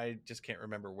version. I just can't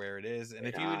remember where it is, and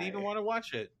if you would even want to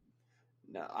watch it.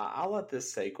 No, I'll let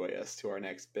this segue us to our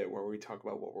next bit where we talk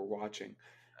about what we're watching.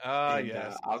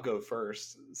 Yes. I'll go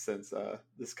first, since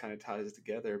this kind of ties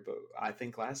together. But I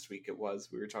think last week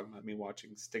we were talking about me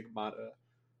watching Stigmata,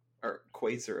 or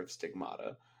Quasar of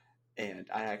Stigmata, and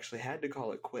I actually had to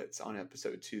call it quits on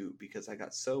episode 2 because I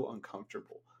got so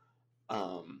uncomfortable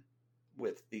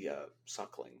with the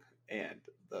suckling and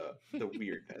the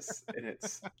weirdness, and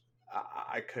it's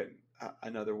I couldn't.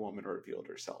 Another woman revealed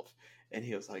herself, and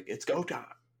he was like, "It's go time,"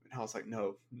 And I was like,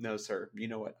 no, no, sir. You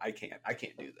know what? I can't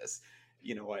do this.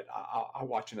 You know what? I'll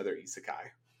watch another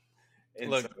isekai. And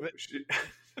Look, so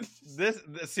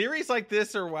the series like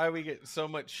this are why we get so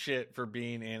much shit for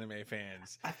being anime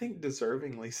fans. I think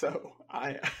deservingly so.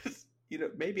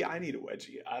 Maybe I need a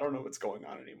wedgie. I don't know what's going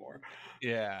on anymore.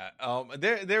 Yeah,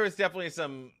 there is definitely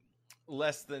some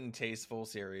less than tasteful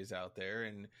series out there,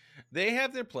 and they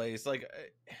have their place. Like,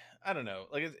 I don't know.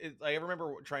 Like, I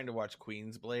remember trying to watch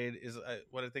Queen's Blade. Is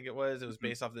what I think it was. It was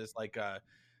based off this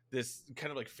this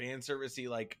kind of like fan servicey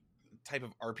like type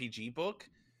of RPG book,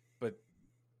 but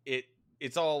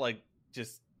it's all like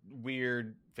just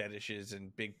weird fetishes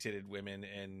and big titted women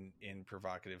and in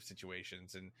provocative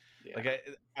situations, and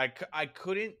I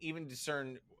couldn't even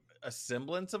discern a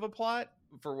semblance of a plot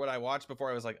for what I watched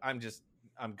before I was like, I'm good,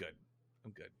 man, I'm good.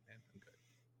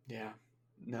 Yeah,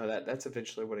 no, that's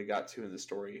eventually what it got to in the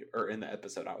story or in the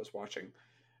episode I was watching,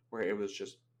 where it was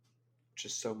just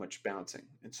so much bouncing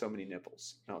and so many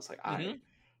nipples, and I was like,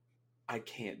 I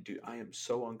can't do. I am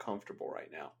so uncomfortable right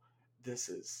now. This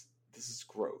is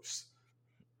gross.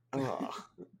 Ugh.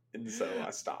 And so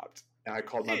I stopped. And I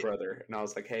called my brother and I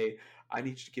was like, hey, I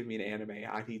need you to give me an anime.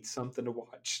 I need something to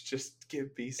watch. Just give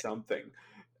me something.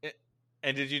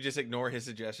 And did you just ignore his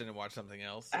suggestion and watch something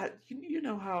else? You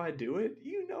know how I do it.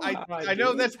 You know how I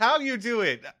know that's how you do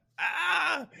it.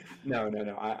 No.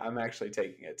 I'm actually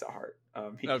taking it to heart.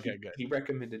 Good. He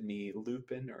recommended me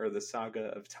Lupin or the Saga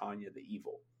of Tanya the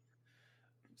Evil.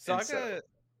 Saga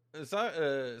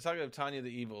of Tanya the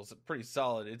Evil is pretty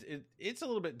solid. It's a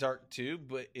little bit dark too,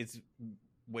 but it's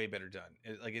way better done.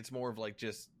 It's more of like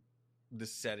just the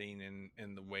setting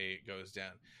and the way it goes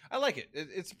down. I like it.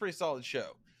 It's a pretty solid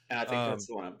show. And I think that's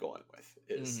the one I'm going with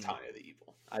is Tanya the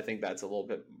Evil. I think that's a little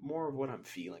bit more of what I'm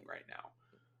feeling right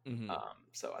now. Mm-hmm.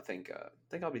 So I think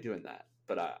I'll be doing that.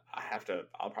 But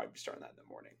I'll probably be starting that in the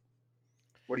morning.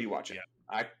 What are you watching?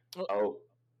 Yeah. No.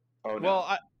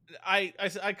 Well,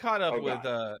 I caught up with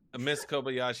Miss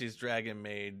Kobayashi's Dragon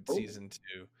Maid season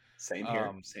 2. Same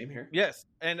here. Yes,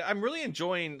 and I'm really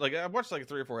enjoying. Like, I watched like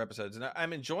 3 or 4 episodes, and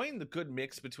I'm enjoying the good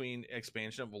mix between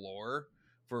expansion of lore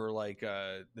for like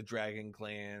the dragon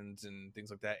clans and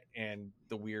things like that, and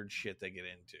the weird shit they get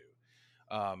into.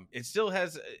 It still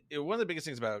has one of the biggest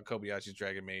things about Kobayashi's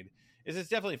Dragon Maid is it's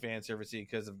definitely fan servicey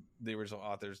because of the original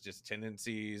author's just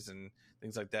tendencies and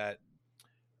things like that,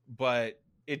 but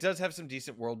it does have some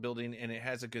decent world building, and it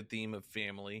has a good theme of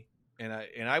family, and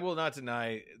I will not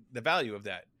deny the value of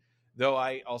that. Though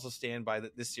I also stand by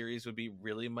that this series would be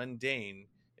really mundane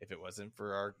if it wasn't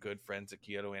for our good friends at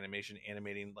Kyoto Animation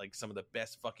animating like some of the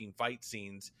best fucking fight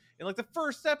scenes in like the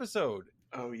first episode.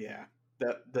 Oh yeah,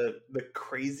 the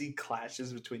crazy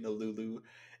clashes between the Lulu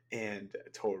and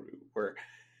Toru were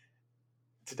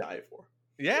to die for.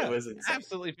 Yeah, it was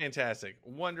absolutely fantastic,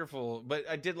 wonderful. But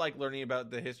I did like learning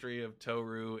about the history of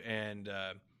Toru and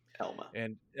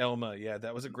Elma. Yeah,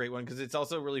 that was a great one because it's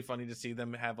also really funny to see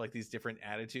them have like these different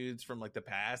attitudes from like the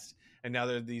past, and now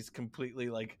they're these completely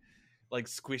like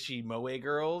squishy moe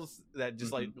girls that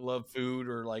just like love food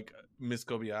or like Miss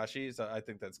Kobayashi. So I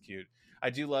think that's cute. I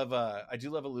do love a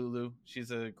Lulu. She's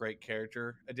a great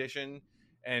character addition,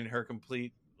 and her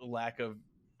complete lack of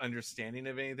understanding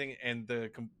of anything, and the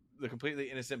completely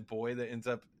innocent boy that ends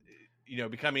up,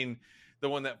 becoming the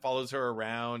one that follows her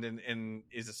around and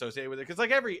is associated with it. Because like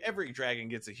every dragon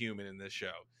gets a human in this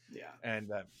show. Yeah.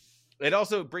 And it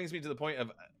also brings me to the point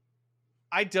of,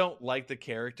 I don't like the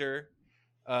character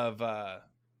of,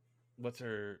 what's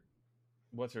her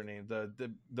name?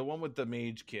 The one with the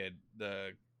mage kid,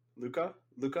 the Luca.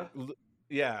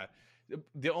 Yeah.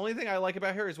 The only thing I like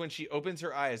about her is when she opens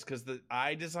her eyes, because the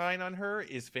eye design on her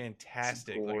is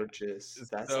fantastic. It's gorgeous. Like,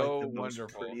 that's so like the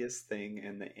wonderful. Most prettiest thing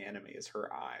in the anime is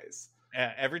her eyes.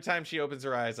 Every time she opens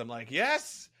her eyes, I'm like,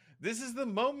 yes, this is the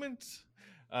moment.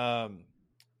 But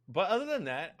other than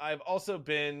that, I've also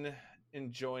been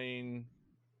enjoying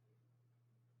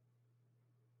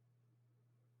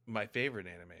my favorite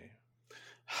anime.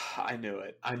 I knew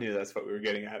it. I knew that's what we were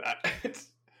getting at.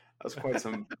 That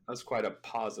was quite a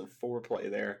pause of foreplay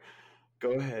there.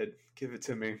 Go ahead, give it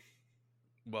to me.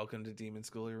 Welcome to Demon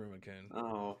School Iruma-kun.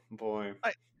 Oh boy,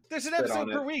 there's an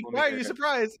episode per week. Why are you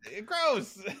surprised?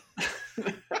 Gross.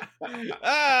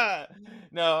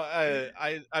 No,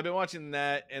 I've been watching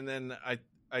that, and then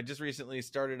I just recently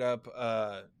started up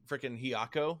freaking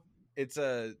Hiyako. It's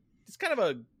kind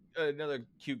of another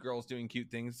cute girls doing cute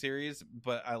things series,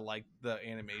 but I like the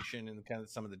animation and kind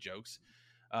of some of the jokes.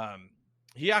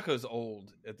 Hiyako's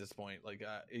old at this point. Like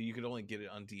you could only get it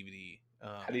on DVD.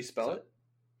 How do you spell it?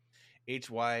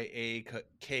 Hyakko.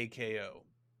 Hyakko.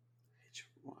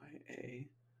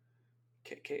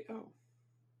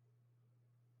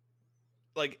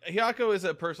 like Hiyako is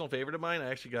a personal favorite of mine. I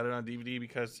actually got it on DVD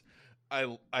because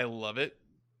I love it.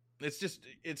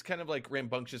 It's kind of like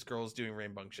rambunctious girls doing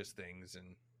rambunctious things,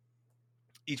 and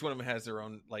each one of them has their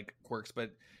own like quirks.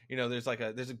 But there's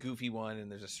a goofy one,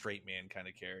 and there's a straight man kind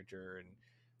of character,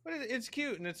 but it's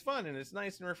cute and it's fun and it's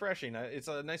nice and refreshing. It's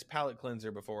a nice palate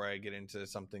cleanser before I get into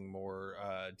something more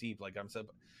deep. Like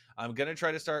I'm gonna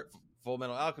try to start Full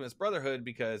Metal Alchemist Brotherhood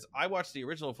because I watched the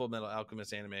original Full Metal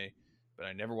Alchemist anime, but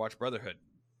I never watched Brotherhood.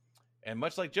 And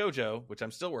much like JoJo, which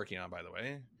I'm still working on, by the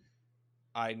way,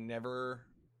 I never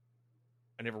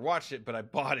watched it, but I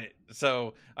bought it.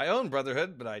 So I own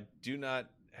Brotherhood, but I do not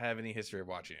have any history of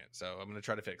watching it. So I'm going to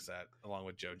try to fix that along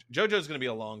with JoJo. JoJo's going to be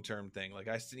a long-term thing. Like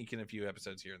I sneak in a few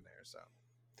episodes here and there. So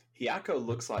Hiyako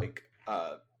looks like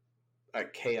a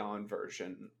K-On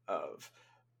version of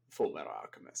Full Metal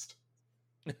Alchemist.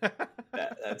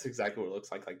 That's exactly what it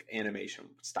looks like animation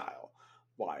style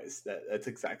wise. That's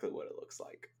exactly what it looks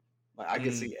like. Like I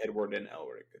can see Edward and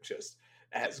Elric just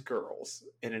as girls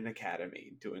in an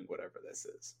academy doing whatever this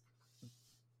is.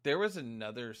 There was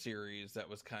another series that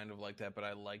was kind of like that, but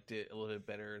I liked it a little bit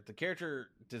better. The character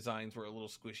designs were a little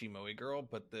squishy moe girl,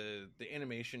 but the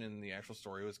animation and the actual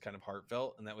story was kind of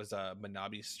heartfelt, and that was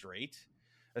Manabi Straight,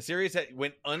 a series that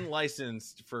went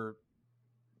unlicensed for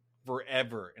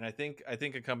forever. And I think a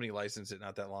company licensed it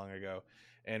not that long ago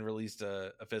and released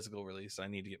a physical release. I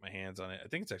need to get my hands on it. I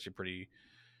think it's actually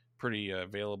pretty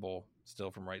available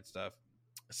still from Right Stuff.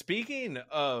 Speaking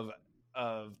of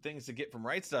things to get from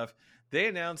Right Stuff, they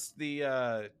announced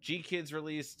the G Kids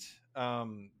released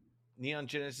Neon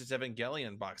Genesis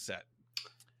Evangelion box set.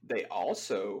 They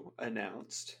also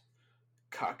announced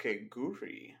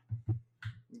Kakegurui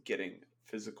getting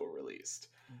physical released.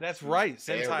 That's right.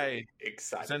 Sentai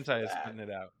excited. Sentai is putting it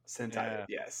out. Sentai,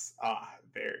 yes.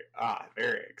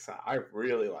 Very excited. I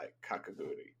really like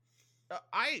Kakegurui.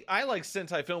 I like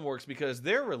Sentai Filmworks because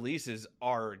their releases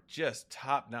are just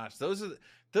top notch. Those are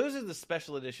the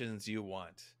special editions you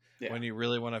want when you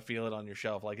really want to feel it on your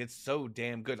shelf. Like it's so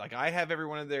damn good. Like I have every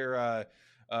one of their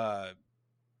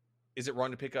Is It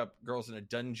Wrong to Pick Up Girls in a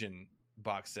Dungeon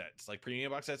box sets, like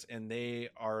premium box sets, and they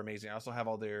are amazing. I also have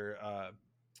all their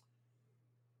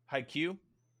Haikyuu,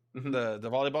 the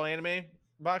volleyball anime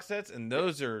box sets, and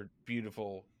those are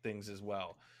beautiful things as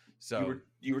well. So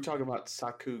you were talking about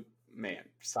Sakuga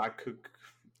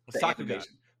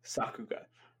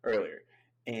earlier,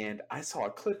 and I saw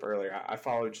a clip earlier. I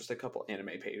followed just a couple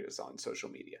anime pages on social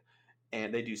media,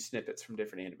 and they do snippets from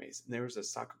different animes. And there was a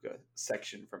Sakuga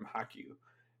section from Haikyuu,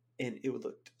 and it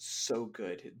looked so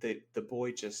good. The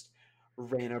boy just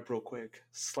ran up real quick,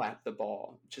 slapped the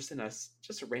ball, just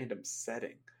a random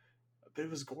setting, but it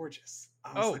was gorgeous.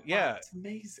 I was like, wow, it's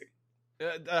amazing.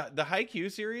 The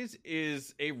Haikyuu series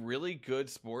is a really good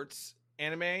sports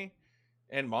anime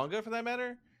and manga for that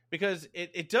matter, because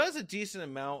it does a decent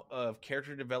amount of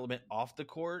character development off the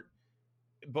court,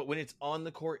 but when it's on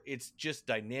the court, it's just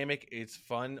dynamic. It's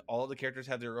fun. All of the characters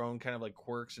have their own kind of like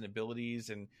quirks and abilities,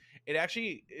 and it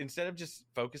actually, instead of just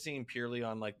focusing purely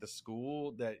on like the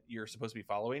school that you're supposed to be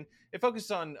following, it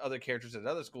focuses on other characters at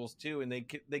other schools too, and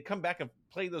they come back and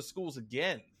play those schools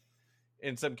again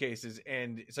in some cases,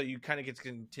 and so you kind of get to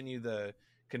continue the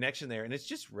connection there, and it's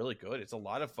just really good. It's a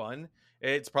lot of fun.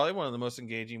 It's probably one of the most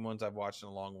engaging ones I've watched in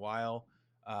a long while.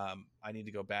 I need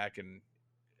to go back and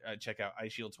check out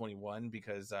iShield 21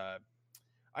 because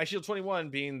iShield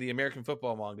 21 being the American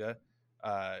football manga,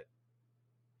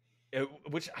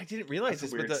 which I didn't realize.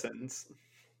 That's a weird sentence.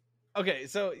 Okay,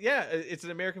 so yeah, it's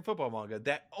an American football manga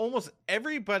that almost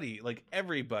everybody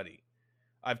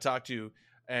I've talked to,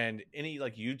 and any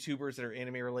like YouTubers that are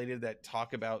anime related that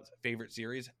talk about favorite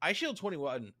series, iShield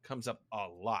 21 comes up a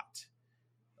lot,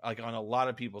 like on a lot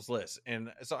of people's lists.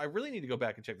 And so I really need to go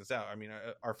back and check this out. I mean,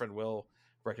 our friend Will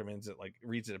recommends it, like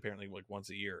reads it apparently like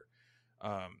once a year.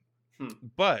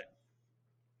 But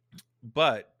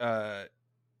I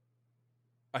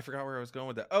forgot where I was going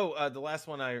with that. The last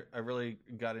one I really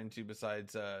got into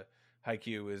besides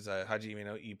Haikyuu is Hajime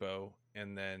no Ippo,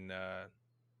 and then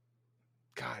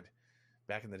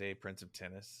back in the day, Prince of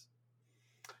Tennis.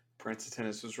 Prince of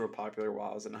Tennis was real popular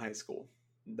while I was in high school.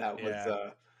 That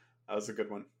was a good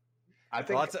one. I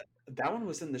think that one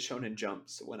was in the Shonen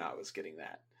Jumps when I was getting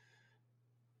that.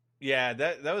 Yeah,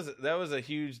 that was a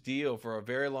huge deal for a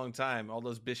very long time. All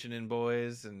those Bishinin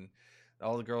boys and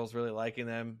all the girls really liking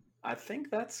them. I think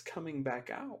that's coming back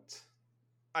out.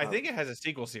 I think it has a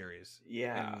sequel series.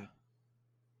 Yeah.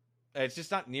 And it's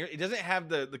just not near. It doesn't have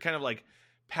the kind of like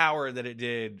power that it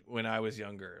did when I was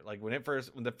younger. Like when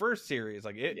the first series,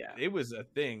 like it was a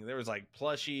thing. There was like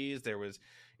plushies. There was,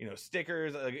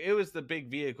 stickers. Like, it was the big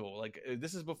vehicle. Like,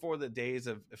 this is before the days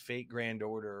of Fate Grand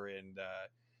Order and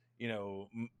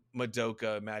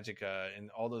Madoka Magica and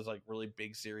all those like really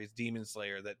big series, Demon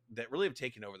Slayer, that really have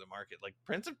taken over the market. Like,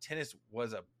 Prince of Tennis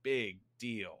was a big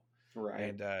deal, Right.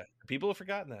 and people have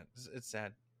forgotten that. It's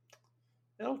sad.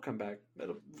 It'll come back.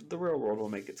 The real world will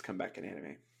make its comeback in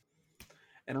anime.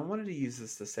 And I wanted to use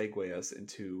this to segue us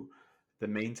into the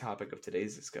main topic of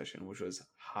today's discussion, which was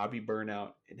hobby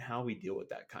burnout and how we deal with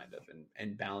that kind of,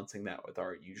 and balancing that with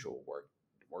our usual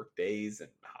work days and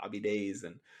hobby days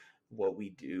and what we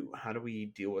do. How do we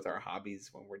deal with our hobbies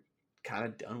when we're kind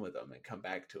of done with them and come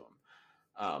back to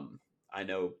them? I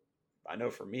know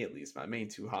for me at least, my main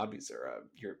two hobbies are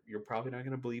you're probably not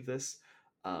going to believe this,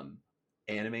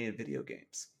 anime and video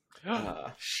games.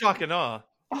 Shock and awe.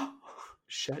 Oh,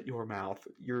 shut your mouth.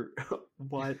 You're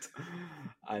what?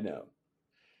 I know.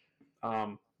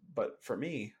 But for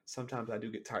me, sometimes I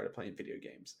do get tired of playing video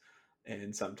games,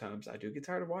 and sometimes I do get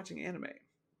tired of watching anime,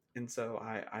 and so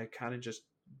I kind of just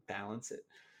balance it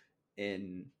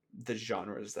in the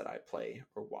genres that I play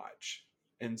or watch,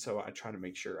 and so I try to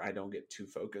make sure I don't get too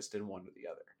focused in one or the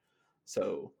other.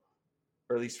 So,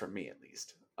 or at least for me,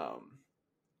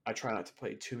 I try not to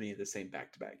play too many of the same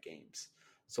back-to-back games.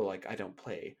 So, like, I don't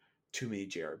play too many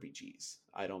JRPGs.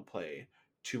 I don't play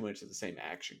too much of the same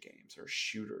action games or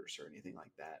shooters or anything like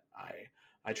that.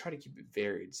 I try to keep it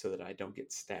varied so that I don't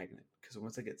get stagnant, because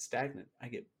once I get stagnant, I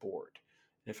get bored.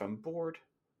 And if I'm bored,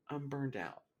 I'm burned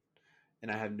out.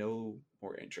 And I have no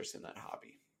more interest in that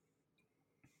hobby.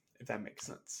 If that makes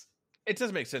sense. It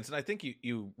does make sense. And I think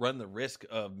you run the risk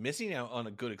of missing out on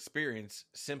a good experience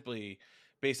simply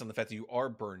based on the fact that you are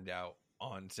burned out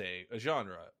on, say, a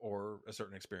genre or a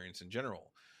certain experience in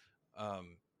general.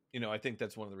 I think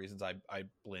that's one of the reasons I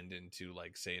blend into,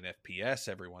 like, say, an FPS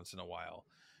every once in a while.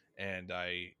 And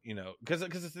because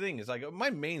the thing is, like, my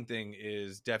main thing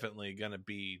is definitely going to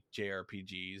be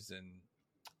JRPGs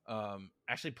and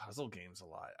actually puzzle games a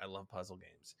lot. I love puzzle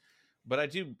games. But I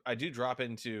do drop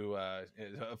into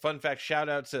a fun fact. Shout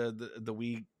out to the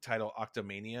Wii title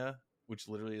Octomania, which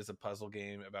literally is a puzzle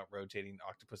game about rotating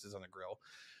octopuses on a grill.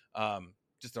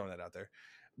 Just throwing that out there.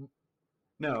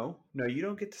 No, you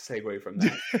don't get to segue from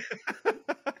that.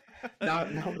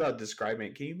 not without describing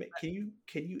it.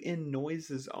 Can you in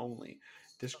noises only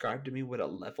describe to me what a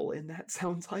level in that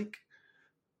sounds like?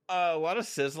 A lot of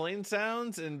sizzling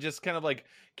sounds and just kind of like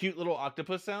cute little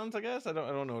octopus sounds, I guess. I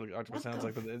don't know what an octopus sounds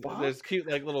like, but there's cute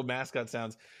like little mascot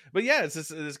sounds. But yeah, it's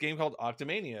this game called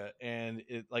Octomania, and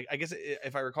it, like, I guess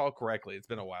if I recall correctly, it's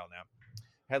been a while now,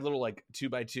 had little like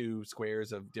 2x2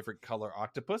 squares of different color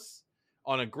octopus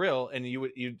on a grill, and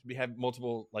you'd have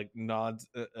multiple like nodules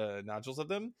of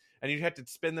them, and you'd have to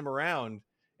spin them around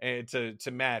and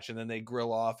to match, and then they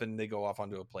grill off and they go off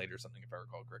onto a plate or something, if I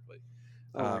recall correctly.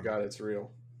 Oh my god, it's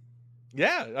real.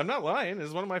 Yeah, I'm not lying.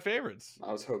 It's one of my favorites.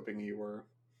 I was hoping you were.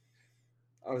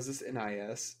 Oh, is this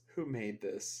NIS? Who made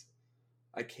this?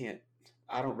 I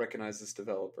don't recognize this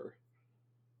developer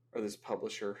or this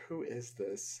publisher. Who is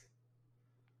this?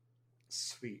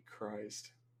 Sweet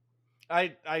Christ. I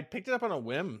picked it up on a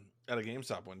whim at a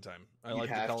GameStop one time. I like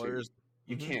the colors.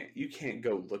 You can't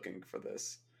go looking for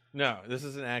this. No, this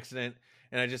is an accident,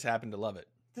 and I just happened to love it.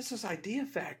 This was Idea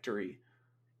Factory.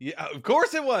 Yeah, of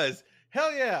course it was.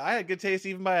 Hell yeah, I had good taste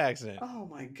even by accident. Oh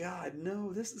my god,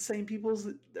 no! This is the same people.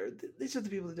 These are the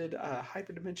people that did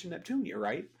Hyperdimension Neptunia,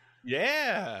 right?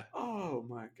 Yeah. Oh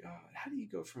my god, how do you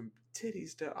go from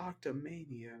titties to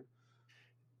Octomania?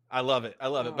 I love it.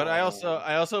 But I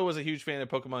also was a huge fan of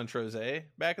Pokemon Troze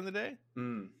back in the day.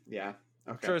 Yeah.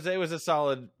 Okay. Troze was a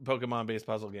solid Pokemon-based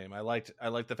puzzle game. I liked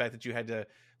the fact that you had to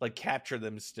like capture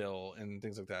them still and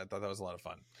things like that. I thought that was a lot of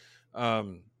fun.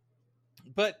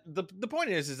 But the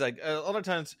point is like a lot of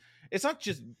times it's not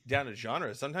just down to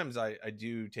genre. Sometimes I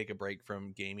do take a break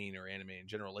from gaming or anime in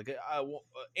general. Like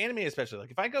anime especially.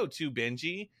 Like if I go too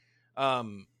bingey,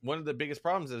 one of the biggest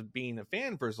problems of being a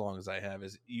fan for as long as I have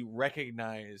is you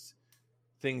recognize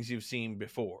things you've seen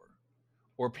before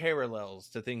or parallels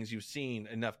to things you've seen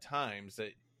enough times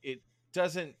that it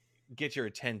doesn't get your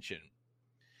attention.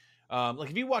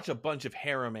 Like if you watch a bunch of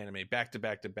harem anime back to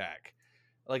back to back,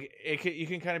 like you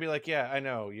can kind of be like, yeah, I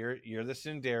know you're the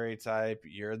tsundere type,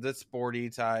 you're the sporty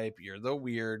type, you're the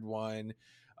weird one,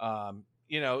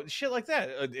 shit like that.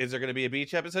 Is there going to be a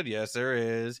beach episode? Yes, there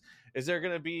is. Is there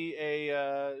going to be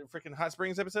a freaking hot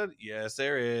springs episode? Yes,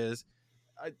 there is.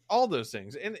 All those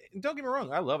things. And don't get me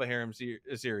wrong, I love a harem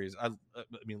series. I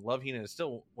mean, Love Hina is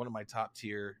still one of my top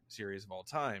tier series of all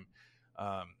time.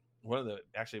 One of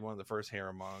the first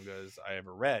harem mangas I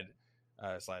ever read /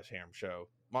 harem show.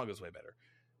 Manga's way better.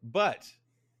 But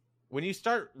when you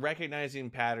start recognizing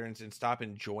patterns and stop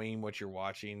enjoying what you're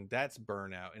watching, that's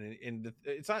burnout. And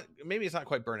it's not, maybe it's not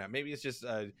quite burnout. Maybe it's just,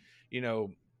 you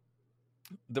know,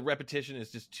 the repetition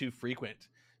is just too frequent.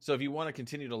 So if you want to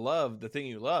continue to love the thing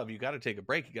you love, you got to take a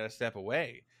break. You got to step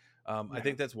away. I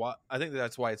think that's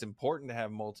why it's important to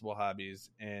have multiple hobbies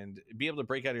and be able to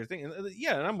break out of your thing. And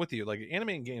and I'm with you. Like anime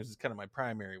and games is kind of my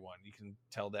primary one. You can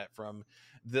tell that from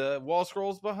the wall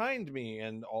scrolls behind me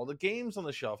and all the games on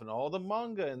the shelf and all the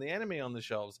manga and the anime on the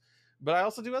shelves. But I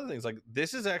also do other things. Like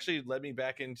this has actually led me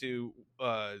back into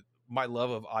my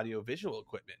love of audio visual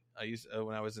equipment. I used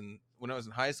when I was in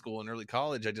high school and early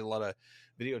college, I did a lot of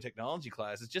video technology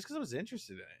classes just because I was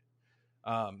interested in it.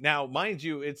 Now, mind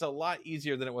you, it's a lot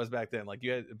easier than it was back then. Like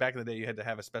back in the day, you had to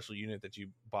have a special unit that you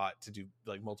bought to do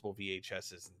like multiple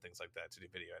VHSs and things like that to do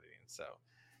video editing. So,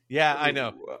 yeah, I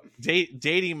know,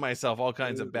 dating myself, all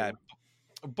kinds of bad,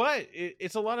 but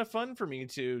it's a lot of fun for me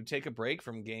to take a break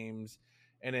from games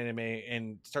and anime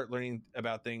and start learning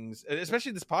about things.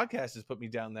 Especially this podcast has put me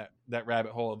down that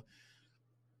rabbit hole of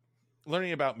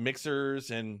learning about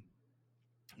mixers and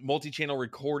multi-channel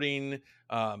recording,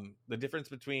 the difference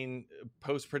between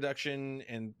post-production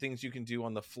and things you can do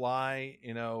on the fly,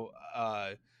 you know,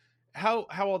 how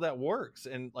all that works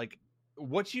and like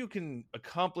what you can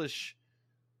accomplish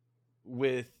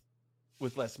with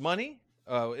less money,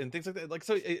 and things like that. Like,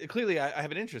 so clearly I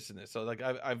have an interest in this. So like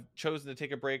I've chosen to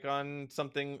take a break on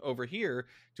something over here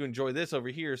to enjoy this over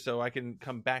here so I can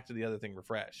come back to the other thing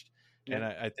refreshed.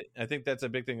 Yeah. And I think that's a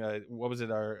big thing. What was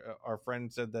it? Our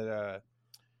friend said that,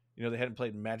 you know, they hadn't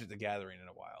played Magic the Gathering in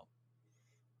a while.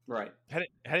 Right. Hadn't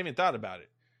even thought about it.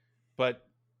 But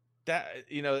that,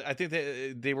 you know, I think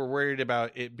that they were worried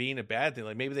about it being a bad thing.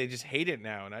 Like maybe they just hate it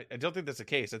now. And I don't think that's the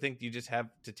case. I think you just have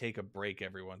to take a break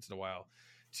every once in a while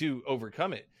to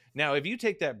overcome it. Now, if you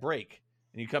take that break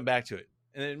and you come back to it,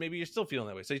 and then maybe you're still feeling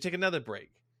that way. So you take another break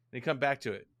and you come back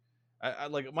to it. I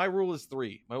like my rule is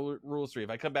 3. My rule is 3.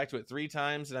 If I come back to it 3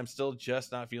 times and I'm still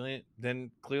just not feeling it, then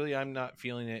clearly I'm not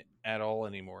feeling it at all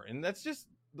anymore. And that's just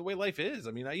the way life is.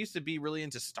 I mean, I used to be really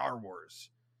into Star Wars.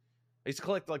 I used to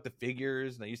collect like the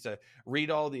figures, and I used to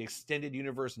read all the extended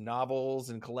universe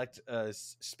novels and collect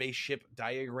spaceship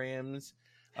diagrams.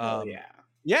 Hell yeah.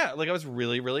 Yeah, like I was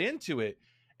really, really into it.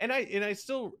 And I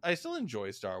still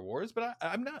enjoy Star Wars, but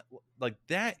I'm not like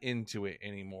that into it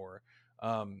anymore.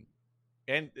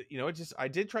 And you know, I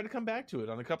did try to come back to it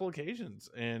on a couple occasions,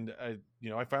 and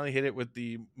I finally hit it with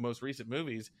the most recent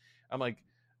movies. I'm like,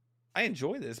 I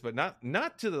enjoy this, but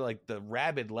not to the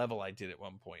rabid level I did at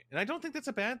one point. And I don't think that's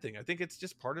a bad thing. I think it's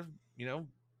just part of, you know,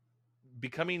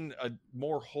 becoming a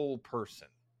more whole person.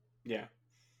 Yeah,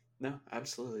 no,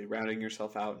 absolutely. Rounding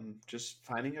yourself out and just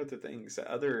finding other things,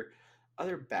 other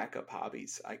backup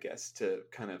hobbies, I guess, to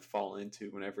kind of fall into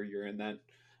whenever you're in that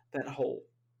hole.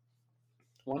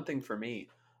 One thing for me,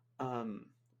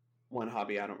 one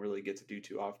hobby I don't really get to do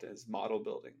too often is model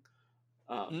building.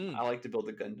 I like to build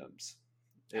the Gundams.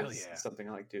 It's something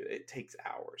I like to do. It takes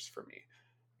hours for me.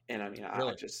 And I mean,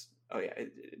 really?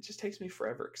 It just takes me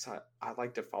forever because I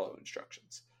like to follow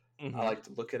instructions. Mm-hmm. I like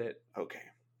to look at it. Okay,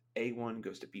 A1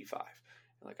 goes to B5.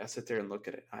 And like I sit there and look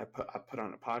at it. I put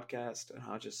on a podcast and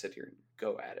I'll just sit here and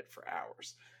go at it for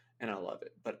hours. And I love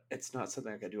it, but it's not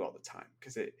something I can do all the time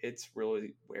because it's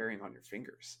really wearing on your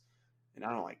fingers. And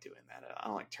I don't like doing that. I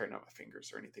don't like tearing out my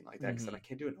fingers or anything like that because then I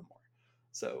can't do it no more.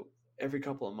 So every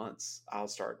couple of months, I'll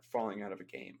start falling out of a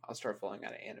game. I'll start falling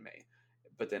out of anime.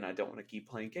 But then I don't want to keep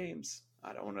playing games.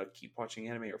 I don't want to keep watching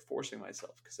anime or forcing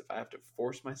myself because if I have to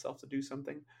force myself to do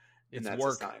something, then that's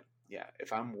work. A sign. Yeah,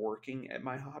 if I'm working at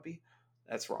my hobby,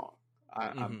 that's wrong.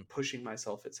 I'm pushing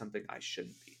myself at something I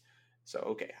shouldn't be. So,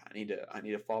 okay, I need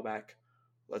to fall back.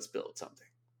 Let's build something.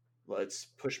 Let's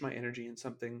push my energy in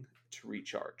something to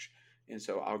recharge. And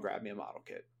so I'll grab me a model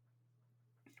kit.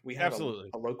 We have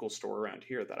a local store around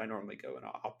here that I normally go and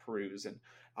I'll peruse and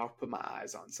I'll put my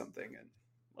eyes on something and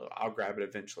I'll grab it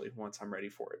eventually once I'm ready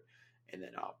for it. And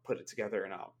then I'll put it together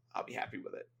and I'll be happy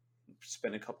with it.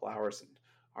 Spend a couple hours and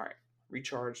all right,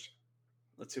 recharged.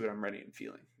 Let's see what I'm ready and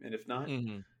feeling. And if not,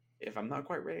 if I'm not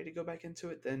quite ready to go back into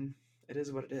it, then it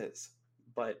is what it is.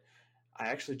 But I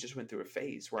actually just went through a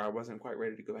phase where I wasn't quite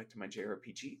ready to go back to my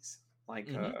JRPGs. Like,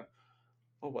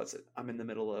 what was it? I'm in the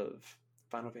middle of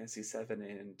Final Fantasy VII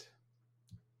and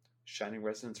Shining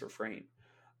Resonance Refrain.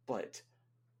 But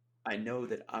I know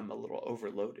that I'm a little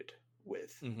overloaded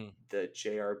with the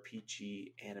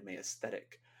JRPG anime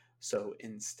aesthetic. So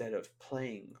instead of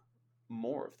playing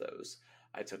more of those,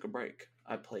 I took a break.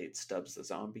 I played Stubbs the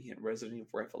Zombie and Resident Evil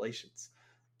Revelations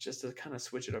just to kind of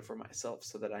switch it up for myself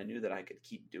so that I knew that I could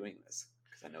keep doing this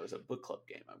because I know it's a book club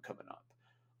game I'm coming up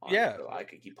on, so I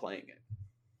could keep playing it.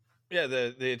 Yeah,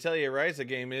 the Atelier Ryza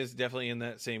game is definitely in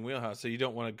that same wheelhouse, so you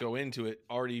don't want to go into it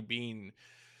already being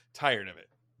tired of it.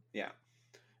 Yeah.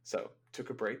 So took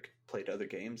a break, played other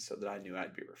games so that I knew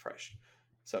I'd be refreshed.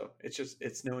 So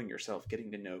it's knowing yourself,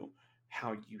 getting to know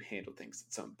how you handle things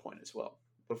at some point as well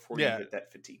before you Yeah. hit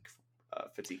that fatigue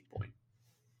point.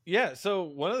 Yeah, so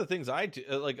one of the things I do,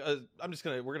 we're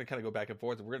gonna kind of go back and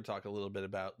forth, and we're gonna talk a little bit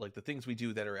about like the things we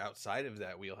do that are outside of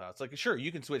that wheelhouse. Like, sure,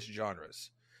 you can switch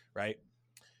genres, right?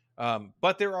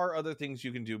 But there are other things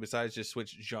you can do besides just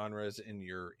switch genres in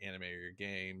your anime or your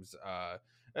games.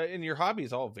 And your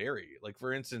hobbies all vary. Like,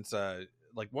 for instance,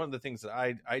 like one of the things that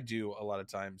I do a lot of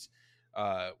times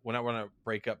when I want to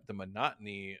break up the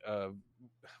monotony of,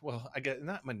 well, I get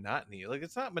not monotony. Like,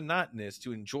 it's not monotonous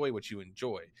to enjoy what you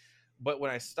enjoy, but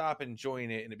when I stop enjoying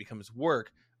it and it becomes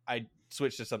work, I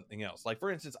switch to something else. Like,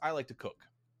 for instance, I like to cook.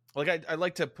 Like, I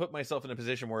like to put myself in a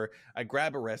position where I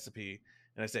grab a recipe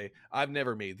and I say, I've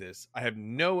never made this. I have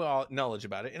no knowledge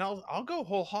about it, and I'll go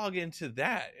whole hog into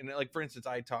that. And like, for instance,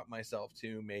 I taught myself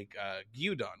to make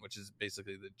gyudon, which is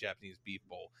basically the Japanese beef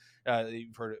bowl.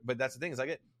 You've heard it, but that's the thing is,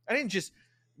 I didn't just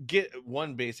get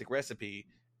one basic recipe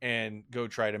and go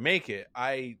try to make it.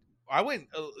 I went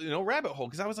rabbit hole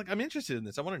because I was like, I'm interested in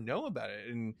this. I want to know about it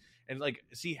and like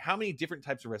see how many different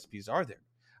types of recipes are there.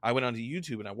 I went onto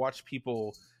YouTube and I watched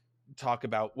people talk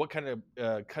about what kind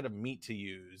of cut of meat to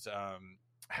use,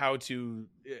 how to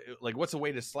like what's a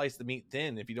way to slice the meat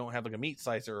thin if you don't have like a meat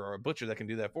slicer or a butcher that can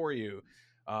do that for you.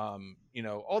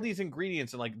 All these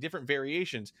ingredients and like different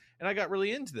variations, and I got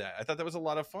really into that. I thought that was a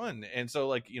lot of fun, and so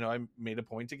like I made a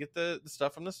point to get the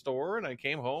stuff from the store, and I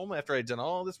came home after I'd done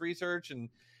all this research and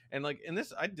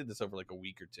this I did this over like a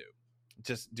week or two,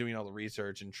 just doing all the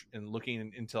research and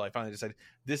looking until I finally decided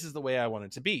this is the way I want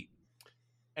it to be.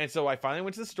 And so I finally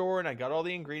went to the store and I got all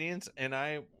the ingredients and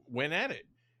I went at it.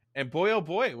 And boy, oh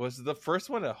boy, was the first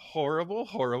one a horrible,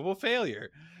 horrible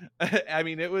failure. I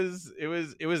mean, it was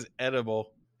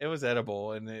edible. It was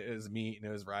edible, and it was meat, and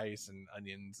it was rice and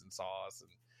onions and sauce, and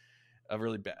a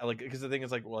really bad. Like, because the thing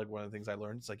is, like one of the things I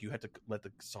learned is like you have to let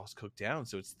the sauce cook down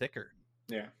so it's thicker.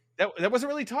 Yeah. That wasn't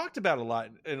really talked about a lot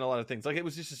in a lot of things. Like, it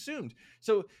was just assumed.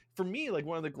 So for me, like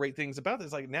one of the great things about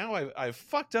this, like now I've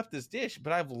fucked up this dish,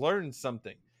 but I've learned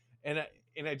something, and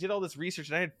I did all this research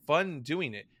and I had fun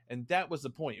doing it. And that was the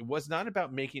point. It was not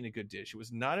about making a good dish. It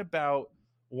was not about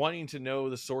wanting to know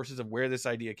the sources of where this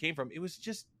idea came from. It was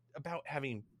just about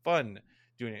having fun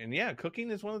doing it. And yeah,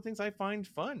 cooking is one of the things I find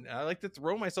fun. I like to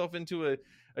throw myself into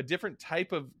a different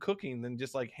type of cooking than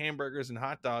just like hamburgers and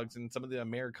hot dogs and some of the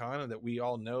Americana that we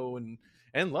all know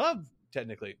and love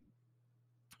technically.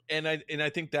 And I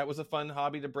think that was a fun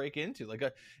hobby to break into. Like,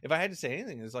 if I had to say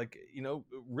anything, is like,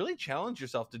 really challenge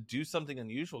yourself to do something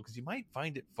unusual because you might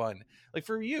find it fun. Like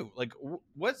for you, like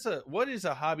what is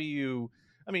a hobby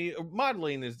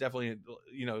modeling is definitely,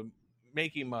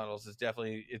 making models is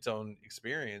definitely its own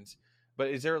experience. But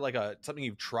is there like something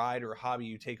you've tried or a hobby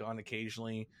you take on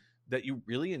occasionally that you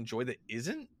really enjoy that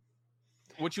isn't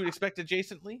what you would expect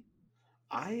adjacently?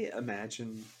 I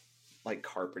imagine like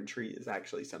carpentry is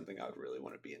actually something I would really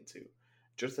want to be into,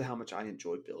 just how much I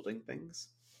enjoy building things.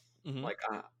 Mm-hmm. Like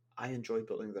I enjoy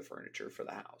building the furniture for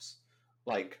the house.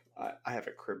 Like I have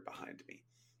a crib behind me.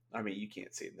 I mean, you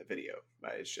can't see it in the video,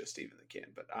 but it's just Steven that can.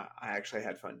 But I actually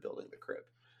had fun building the crib.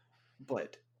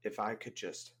 But if I could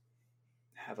just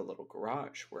have a little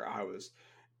garage where I was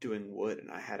doing wood and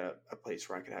I had a place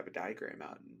where I could have a diagram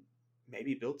out and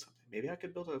maybe build something. Maybe I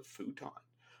could build a futon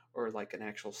or like an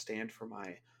actual stand for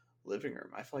my living room.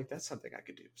 I feel like that's something I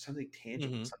could do. Something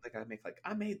tangible, something I make like,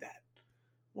 I made that.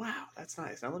 Wow, that's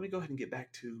nice. Now let me go ahead and get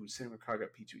back to Cinema Cargo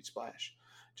P2 Splash.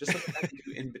 Just something I can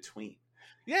do in between.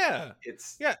 Yeah.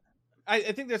 I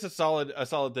think that's a solid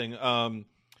thing. One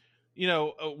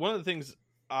of the things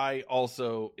I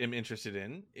also am interested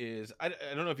in is I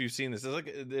don't know if you've seen this.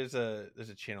 There's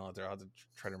a channel out there. I'll have to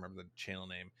try to remember the channel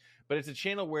name, but it's a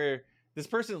channel where this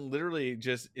person literally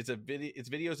just it's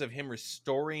videos of him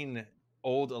restoring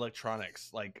old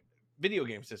electronics, like video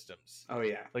game systems. Oh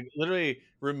yeah, like literally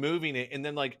removing it and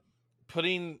then like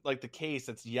putting like the case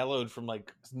that's yellowed from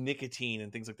like nicotine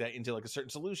and things like that into like a certain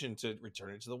solution to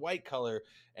return it to the white color,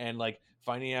 and like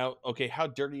finding out, okay, how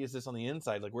dirty is this on the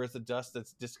inside, like where's the dust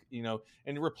that's just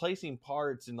and replacing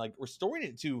parts and like restoring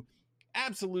it to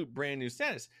absolute brand new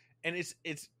status. And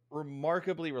it's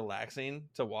remarkably relaxing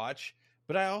to watch,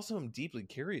 but I also am deeply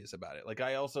curious about it. Like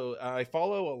I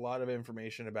follow a lot of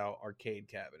information about arcade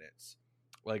cabinets.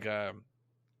 Like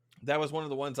that was one of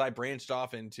the ones I branched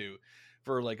off into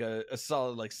for like a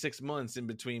solid like 6 months in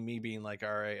between me being like,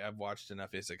 all right, I've watched enough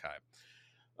isekai.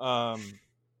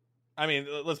 I mean,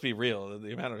 let's be real.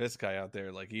 The amount of isekai out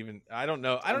there, like even I don't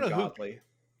know Ungodly.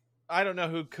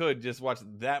 who could just watch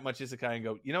that much isekai and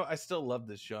go, I still love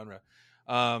this genre.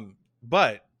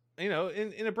 But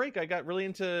in a break, I got really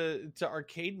into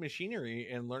arcade machinery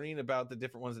and learning about the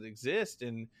different ones that exist,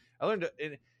 and I learned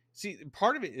and see,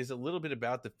 part of it is a little bit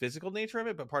about the physical nature of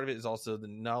it, but part of it is also the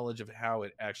knowledge of how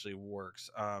it actually works.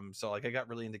 So like I got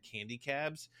really into candy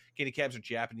cabs. Candy cabs are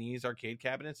Japanese arcade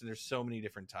cabinets, and there's so many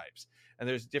different types, and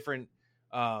there's different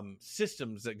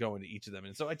systems that go into each of them.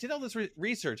 And so I did all this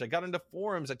research. I got into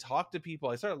forums. I talked to people.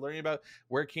 I started learning about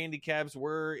where candy cabs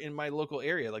were in my local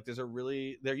area. Like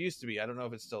there used to be, I don't know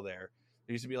if it's still there.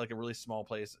 There used to be like a really small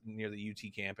place near the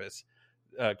UT campus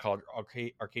called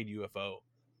Arcade UFO.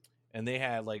 And they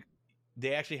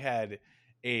actually had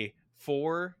a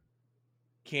 4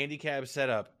 candy cab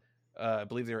setup. I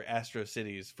believe they were Astro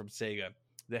Cities from Sega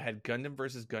that had Gundam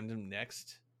versus Gundam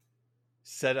Next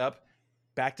set up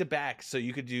back to back, so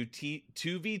you could do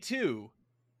 2v2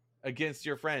 against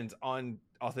your friends on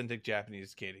authentic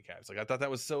Japanese candy cabs. Like I thought that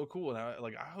was so cool, and I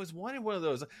always wanted one of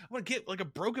those. I want to get like a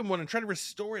broken one and try to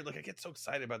restore it. Like I get so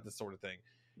excited about this sort of thing,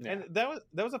 and that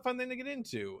was a fun thing to get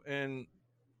into. And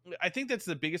I think that's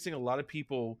the biggest thing a lot of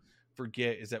people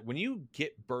forget is that when you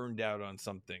get burned out on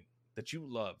something that you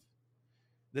love,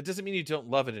 that doesn't mean you don't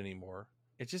love it anymore.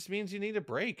 It just means you need a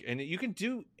break, and you can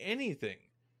do anything.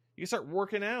 You can start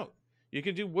working out. You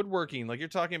can do woodworking, like you're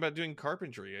talking about doing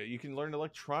carpentry. You can learn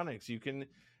electronics. You can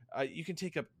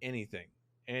take up anything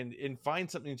and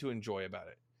find something to enjoy about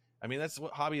it. I mean, that's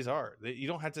what hobbies are. You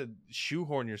don't have to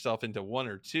shoehorn yourself into one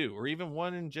or two, or even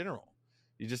one in general.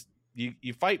 You just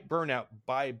you fight burnout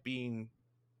by being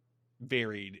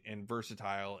varied and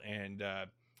versatile and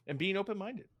being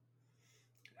open-minded.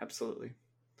 Absolutely.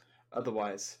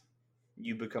 Otherwise,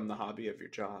 you become the hobby of your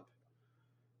job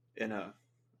in a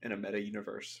meta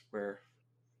universe where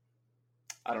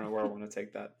I don't know where I want to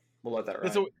take that. We'll let that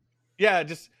ride.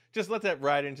 Just let that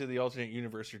ride into the alternate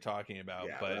universe you're talking about.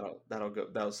 Yeah,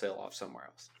 but that'll sail off somewhere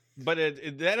else. But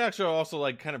that actually also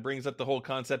like kind of brings up the whole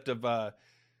concept of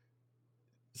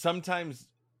sometimes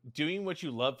doing what you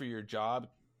love for your job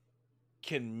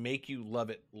can make you love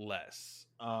it less.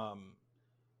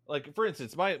 Like for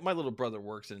instance, my little brother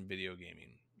works in video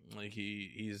gaming. Like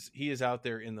he is out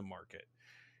there in the market.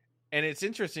 And it's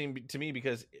interesting to me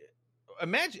because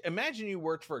imagine you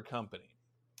worked for a company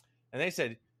and they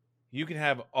said you can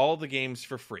have all the games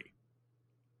for free.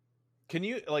 Can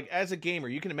you, like, as a gamer,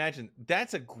 you can imagine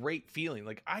that's a great feeling.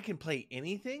 Like I can play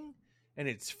anything and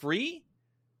it's free.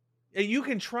 You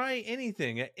can try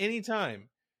anything at any time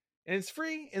and it's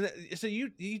free. And so you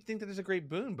think that is a great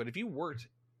boon. But if you worked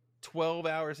 12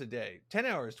 hours a day, 10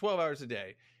 hours, 12 hours a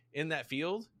day in that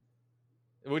field,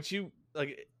 would you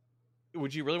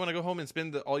really want to go home and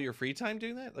spend all your free time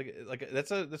doing that? Like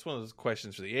that's one of those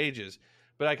questions for the ages.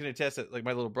 But I can attest that like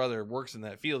my little brother works in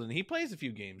that field and he plays a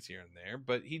few games here and there,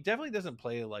 but he definitely doesn't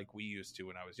play like we used to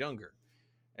when I was younger.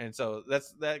 And so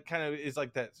that kind of is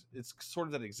like that. It's sort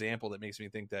of that example that makes me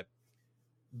think that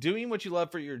doing what you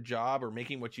love for your job, or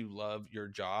making what you love your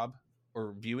job,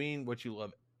 or viewing what you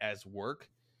love as work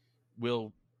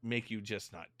will make you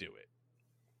just not do it.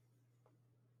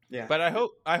 Yeah. But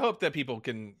I hope that people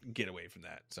can get away from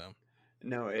that. So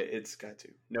no, it's got to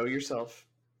know yourself,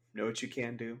 know what you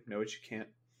can do, know what you can't.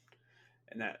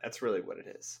 And that's really what it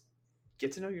is.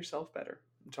 Get to know yourself better.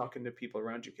 Talking to people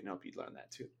around you can help you learn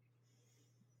that too.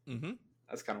 Mm-hmm.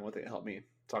 That's kind of one thing that helped me.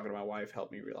 Talking to my wife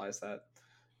helped me realize that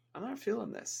I'm not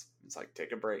feeling this. It's like,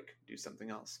 take a break, do something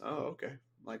else. Oh, okay.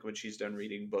 Like when she's done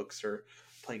reading books or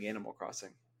playing Animal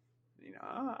Crossing.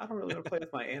 I don't really want to play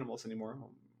with my animals anymore.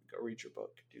 Go read your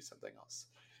book, do something else.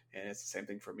 And it's the same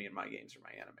thing for me in my games or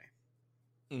my anime.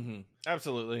 Mm-hmm.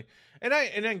 Absolutely. And I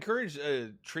encourage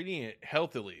treating it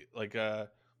healthily. Like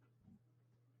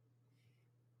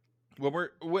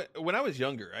when I was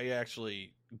younger, I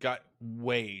actually got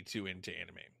way too into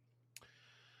anime.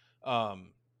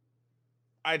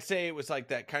 I'd say it was like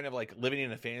that kind of like living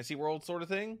in a fantasy world sort of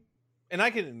thing. And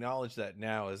I can acknowledge that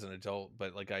now as an adult,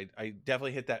 but like I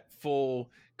definitely hit that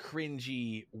full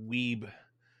cringy weeb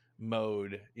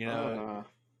mode,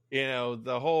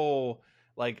 the whole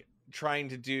like trying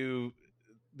to do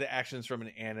the actions from an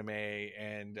anime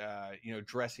and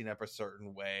dressing up a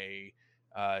certain way,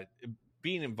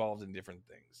 being involved in different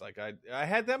things. Like I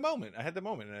had that moment.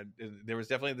 And there was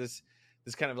definitely this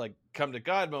kind of like come to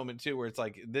God moment too, where it's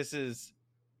like,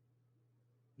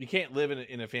 you can't live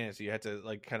in a fantasy. You have to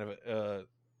like kind of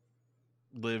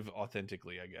live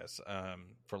authentically, I guess,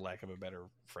 for lack of a better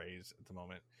phrase at the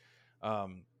moment.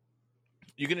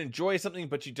 You can enjoy something,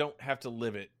 but you don't have to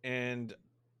live it. And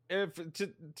if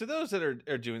to those that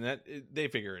are doing that, they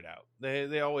figure it out.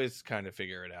 They always kind of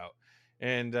figure it out.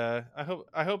 And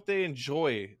I hope they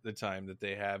enjoy the time that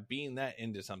they have being that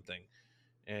into something,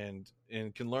 and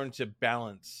can learn to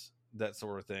balance that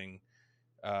sort of thing,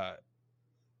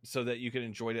 so that you can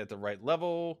enjoy it at the right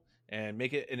level and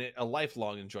make it a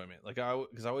lifelong enjoyment. Like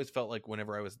because I always felt like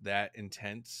whenever I was that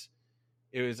intense,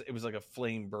 it was like a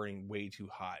flame burning way too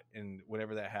hot, and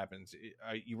whenever that happens,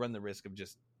 you run the risk of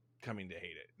just coming to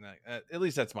hate it. And at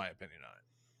least that's my opinion on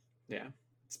it. Yeah,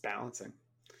 it's balancing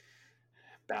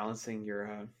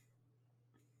your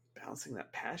balancing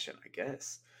that passion, I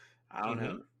guess. I don't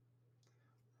know,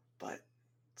 but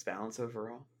it's balance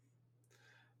overall.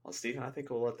 Well, Stephen, I think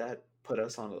we'll let that put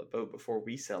us onto the boat before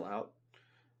we sell out.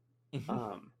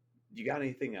 You got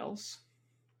anything else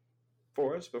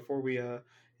for us before we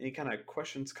any kind of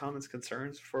questions, comments,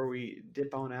 concerns before we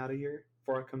dip on out of here,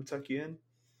 before I come tuck you in?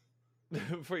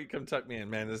 Before you come tuck me in,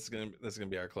 man, this is gonna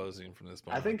be our closing from this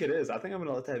point. I think it is. I think I'm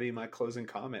gonna let that be my closing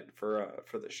comment for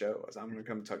the show, as I'm gonna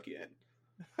come tuck you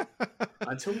in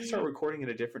until we start recording at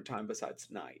a different time besides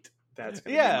night. That's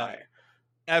gonna be my...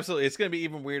 Absolutely. It's going to be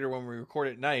even weirder when we record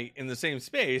at night in the same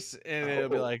space, and it'll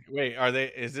be like, wait,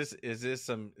 is this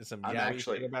some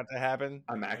shit about to happen?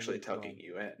 I'm actually tucking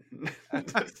you in.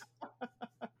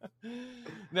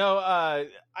 No, I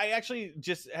actually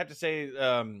just have to say,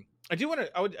 I do want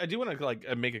to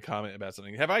like make a comment about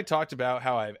something. Have I talked about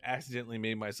how I've accidentally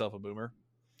made myself a boomer?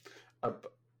 A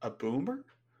boomer?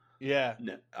 Yeah.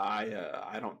 No,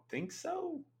 I don't think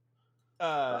so.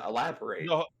 Elaborate.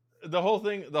 The whole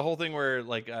thing where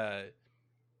like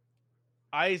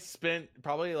I spent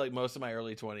probably like most of my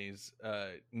early 20s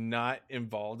not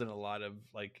involved in a lot of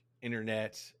like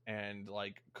internet and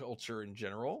like culture in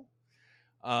general.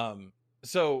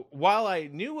 So while I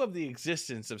knew of the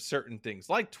existence of certain things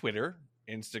like Twitter,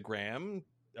 Instagram,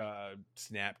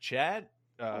 Snapchat,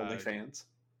 OnlyFans.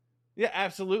 Yeah,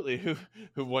 absolutely. Who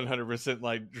 100%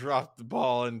 like dropped the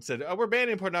ball and said, "Oh, we're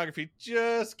banning pornography."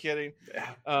 Just kidding.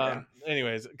 Yeah.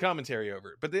 Anyways, commentary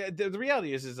over. But the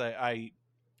reality is I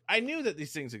knew that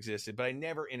these things existed, but I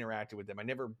never interacted with them. I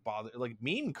never bothered, like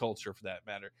meme culture for that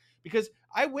matter, because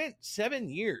I went 7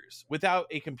 years without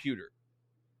a computer.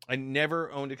 I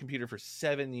never owned a computer for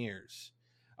 7 years.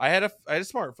 I had a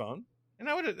smartphone. And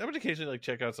I would occasionally like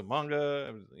check out some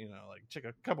manga, like check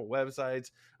a couple websites.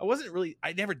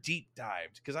 I never deep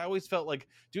dived because I always felt like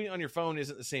doing it on your phone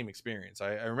isn't the same experience.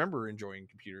 I remember enjoying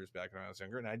computers back when I was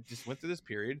younger, and I just went through this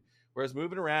period where I was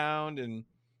moving around and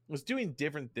was doing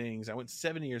different things. I went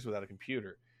 7 years without a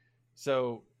computer.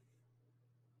 So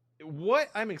what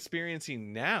I'm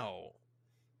experiencing now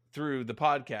through the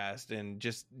podcast and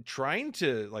just trying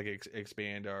to like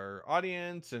expand our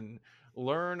audience and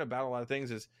learn about a lot of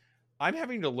things is I'm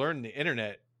having to learn the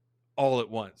internet all at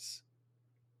once,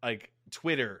 like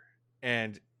Twitter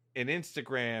and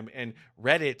Instagram and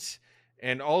Reddit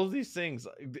and all of these things.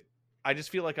 I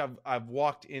just feel like I've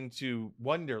walked into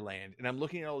Wonderland and I'm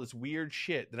looking at all this weird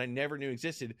shit that I never knew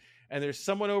existed. And there's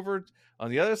someone over on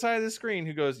the other side of the screen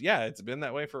who goes, "Yeah, it's been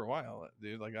that way for a while,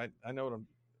 dude. Like I know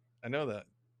that.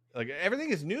 Like everything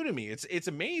is new to me. It's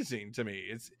amazing to me.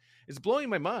 It's blowing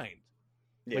my mind."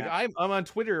 Yeah. Like I'm on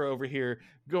Twitter over here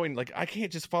going like, I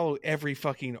can't just follow every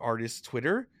fucking artist's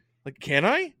Twitter. Like, can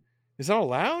I? Is that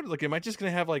allowed? Like, am I just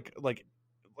gonna have like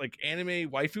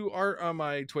anime waifu art on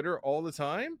my Twitter all the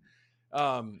time?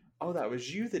 Oh, that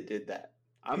was you that did that.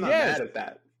 I'm not mad at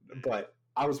that, but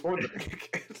I was wondering.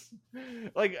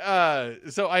 Like,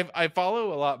 so I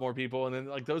follow a lot more people, and then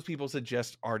like those people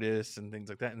suggest artists and things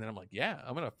like that, and then I'm like, yeah,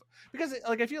 I'm gonna, because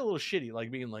like I feel a little shitty, like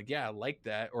being like, yeah, I like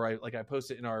that, or I post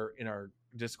it in our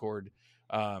Discord,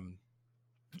 waifu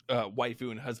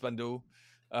and husbando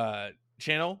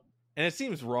channel, and it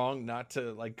seems wrong not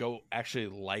to like go actually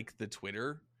like the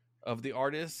Twitter of the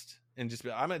artist and just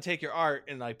be, I'm gonna take your art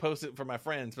and like post it for my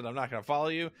friends, but I'm not gonna follow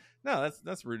you. No,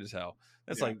 that's rude as hell.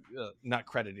 That's like not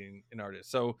crediting an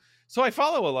artist. So I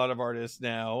follow a lot of artists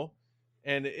now,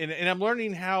 and I'm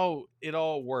learning how it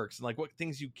all works and like what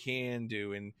things you can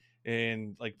do,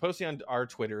 and like posting on our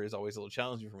Twitter is always a little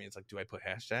challenging for me. It's like, do I put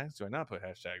hashtags? Do I not put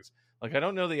hashtags? Like, I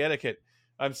don't know the etiquette.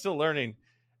 I'm still learning,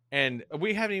 and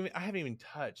I haven't even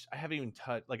touched.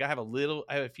 Like, I have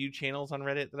a few channels on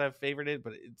Reddit that I've favorited,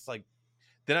 but it's like,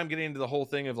 then I'm getting into the whole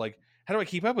thing of like, how do I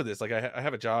keep up with this? Like, I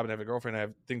have a job and I have a girlfriend. I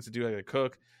have things to do. I gotta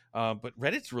cook. But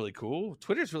Reddit's really cool.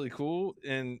 Twitter's really cool.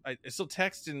 And I still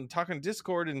text and talk on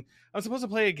Discord, and I'm supposed to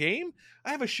play a game.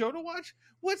 I have a show to watch.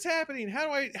 What's happening? How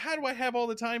do I have all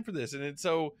the time for this? And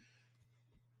so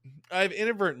I've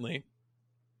inadvertently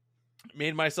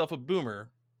made myself a boomer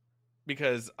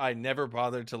because I never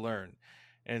bothered to learn.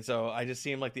 And so I just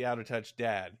seem like the out of touch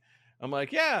dad. I'm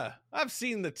like, yeah, I've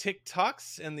seen the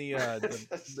TikToks and the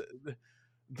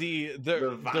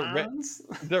Vines?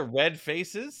 the red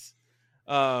faces.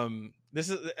 This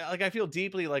is like, I feel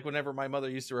deeply like whenever my mother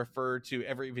used to refer to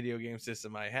every video game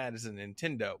system I had as a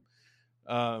Nintendo.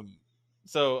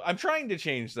 So I'm trying to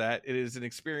change that. It is an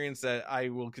experience that I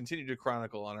will continue to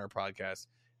chronicle on our podcast,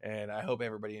 and I hope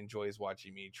everybody enjoys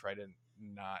watching me try to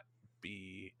not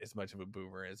be as much of a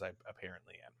boomer as I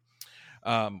apparently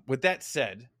am. With that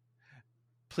said,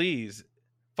 please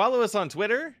follow us on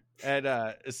Twitter at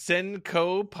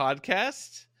Senko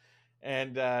Podcast,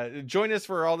 and join us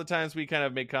for all the times we kind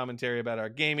of make commentary about our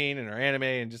gaming and our anime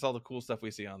and just all the cool stuff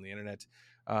we see on the internet.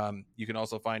 You can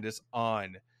also find us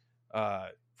on Apple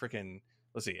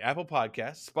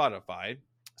Podcasts, Spotify,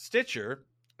 Stitcher.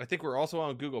 I think we're also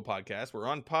on Google Podcasts. We're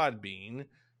on Podbean.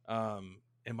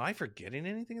 Am I forgetting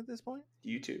anything at this point?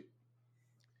 YouTube.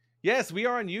 Yes, we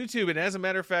are on YouTube, and as a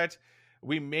matter of fact,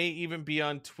 we may even be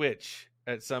on Twitch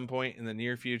at some point in the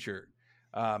near future.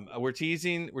 We're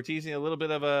teasing a little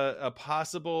bit of a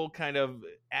possible kind of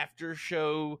after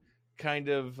show kind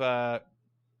of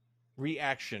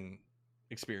reaction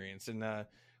experience, and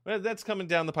well, that's coming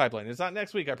down the pipeline. It's not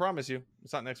next week, I promise you.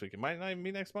 It's not next week. It might not even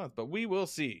be next month, but we will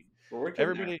see.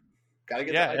 Everybody gotta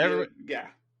get that idea. Yeah.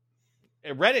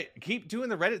 Reddit, keep doing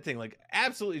the Reddit thing. Like,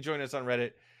 absolutely join us on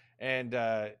Reddit. And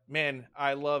man,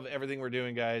 I love everything we're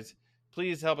doing, guys.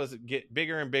 Please help us get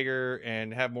bigger and bigger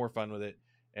and have more fun with it.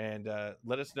 And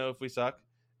let us know if we suck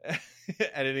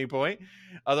at any point.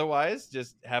 Otherwise,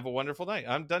 just have a wonderful night.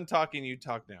 I'm done talking. You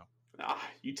talk now.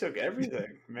 You took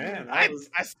everything, man. I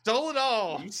stole it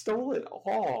all. You stole it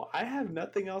all. I have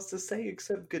nothing else to say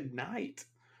except good night.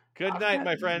 Good night,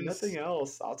 my friends. Nothing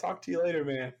else. I'll talk to you later,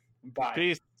 man. Bye.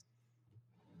 Peace.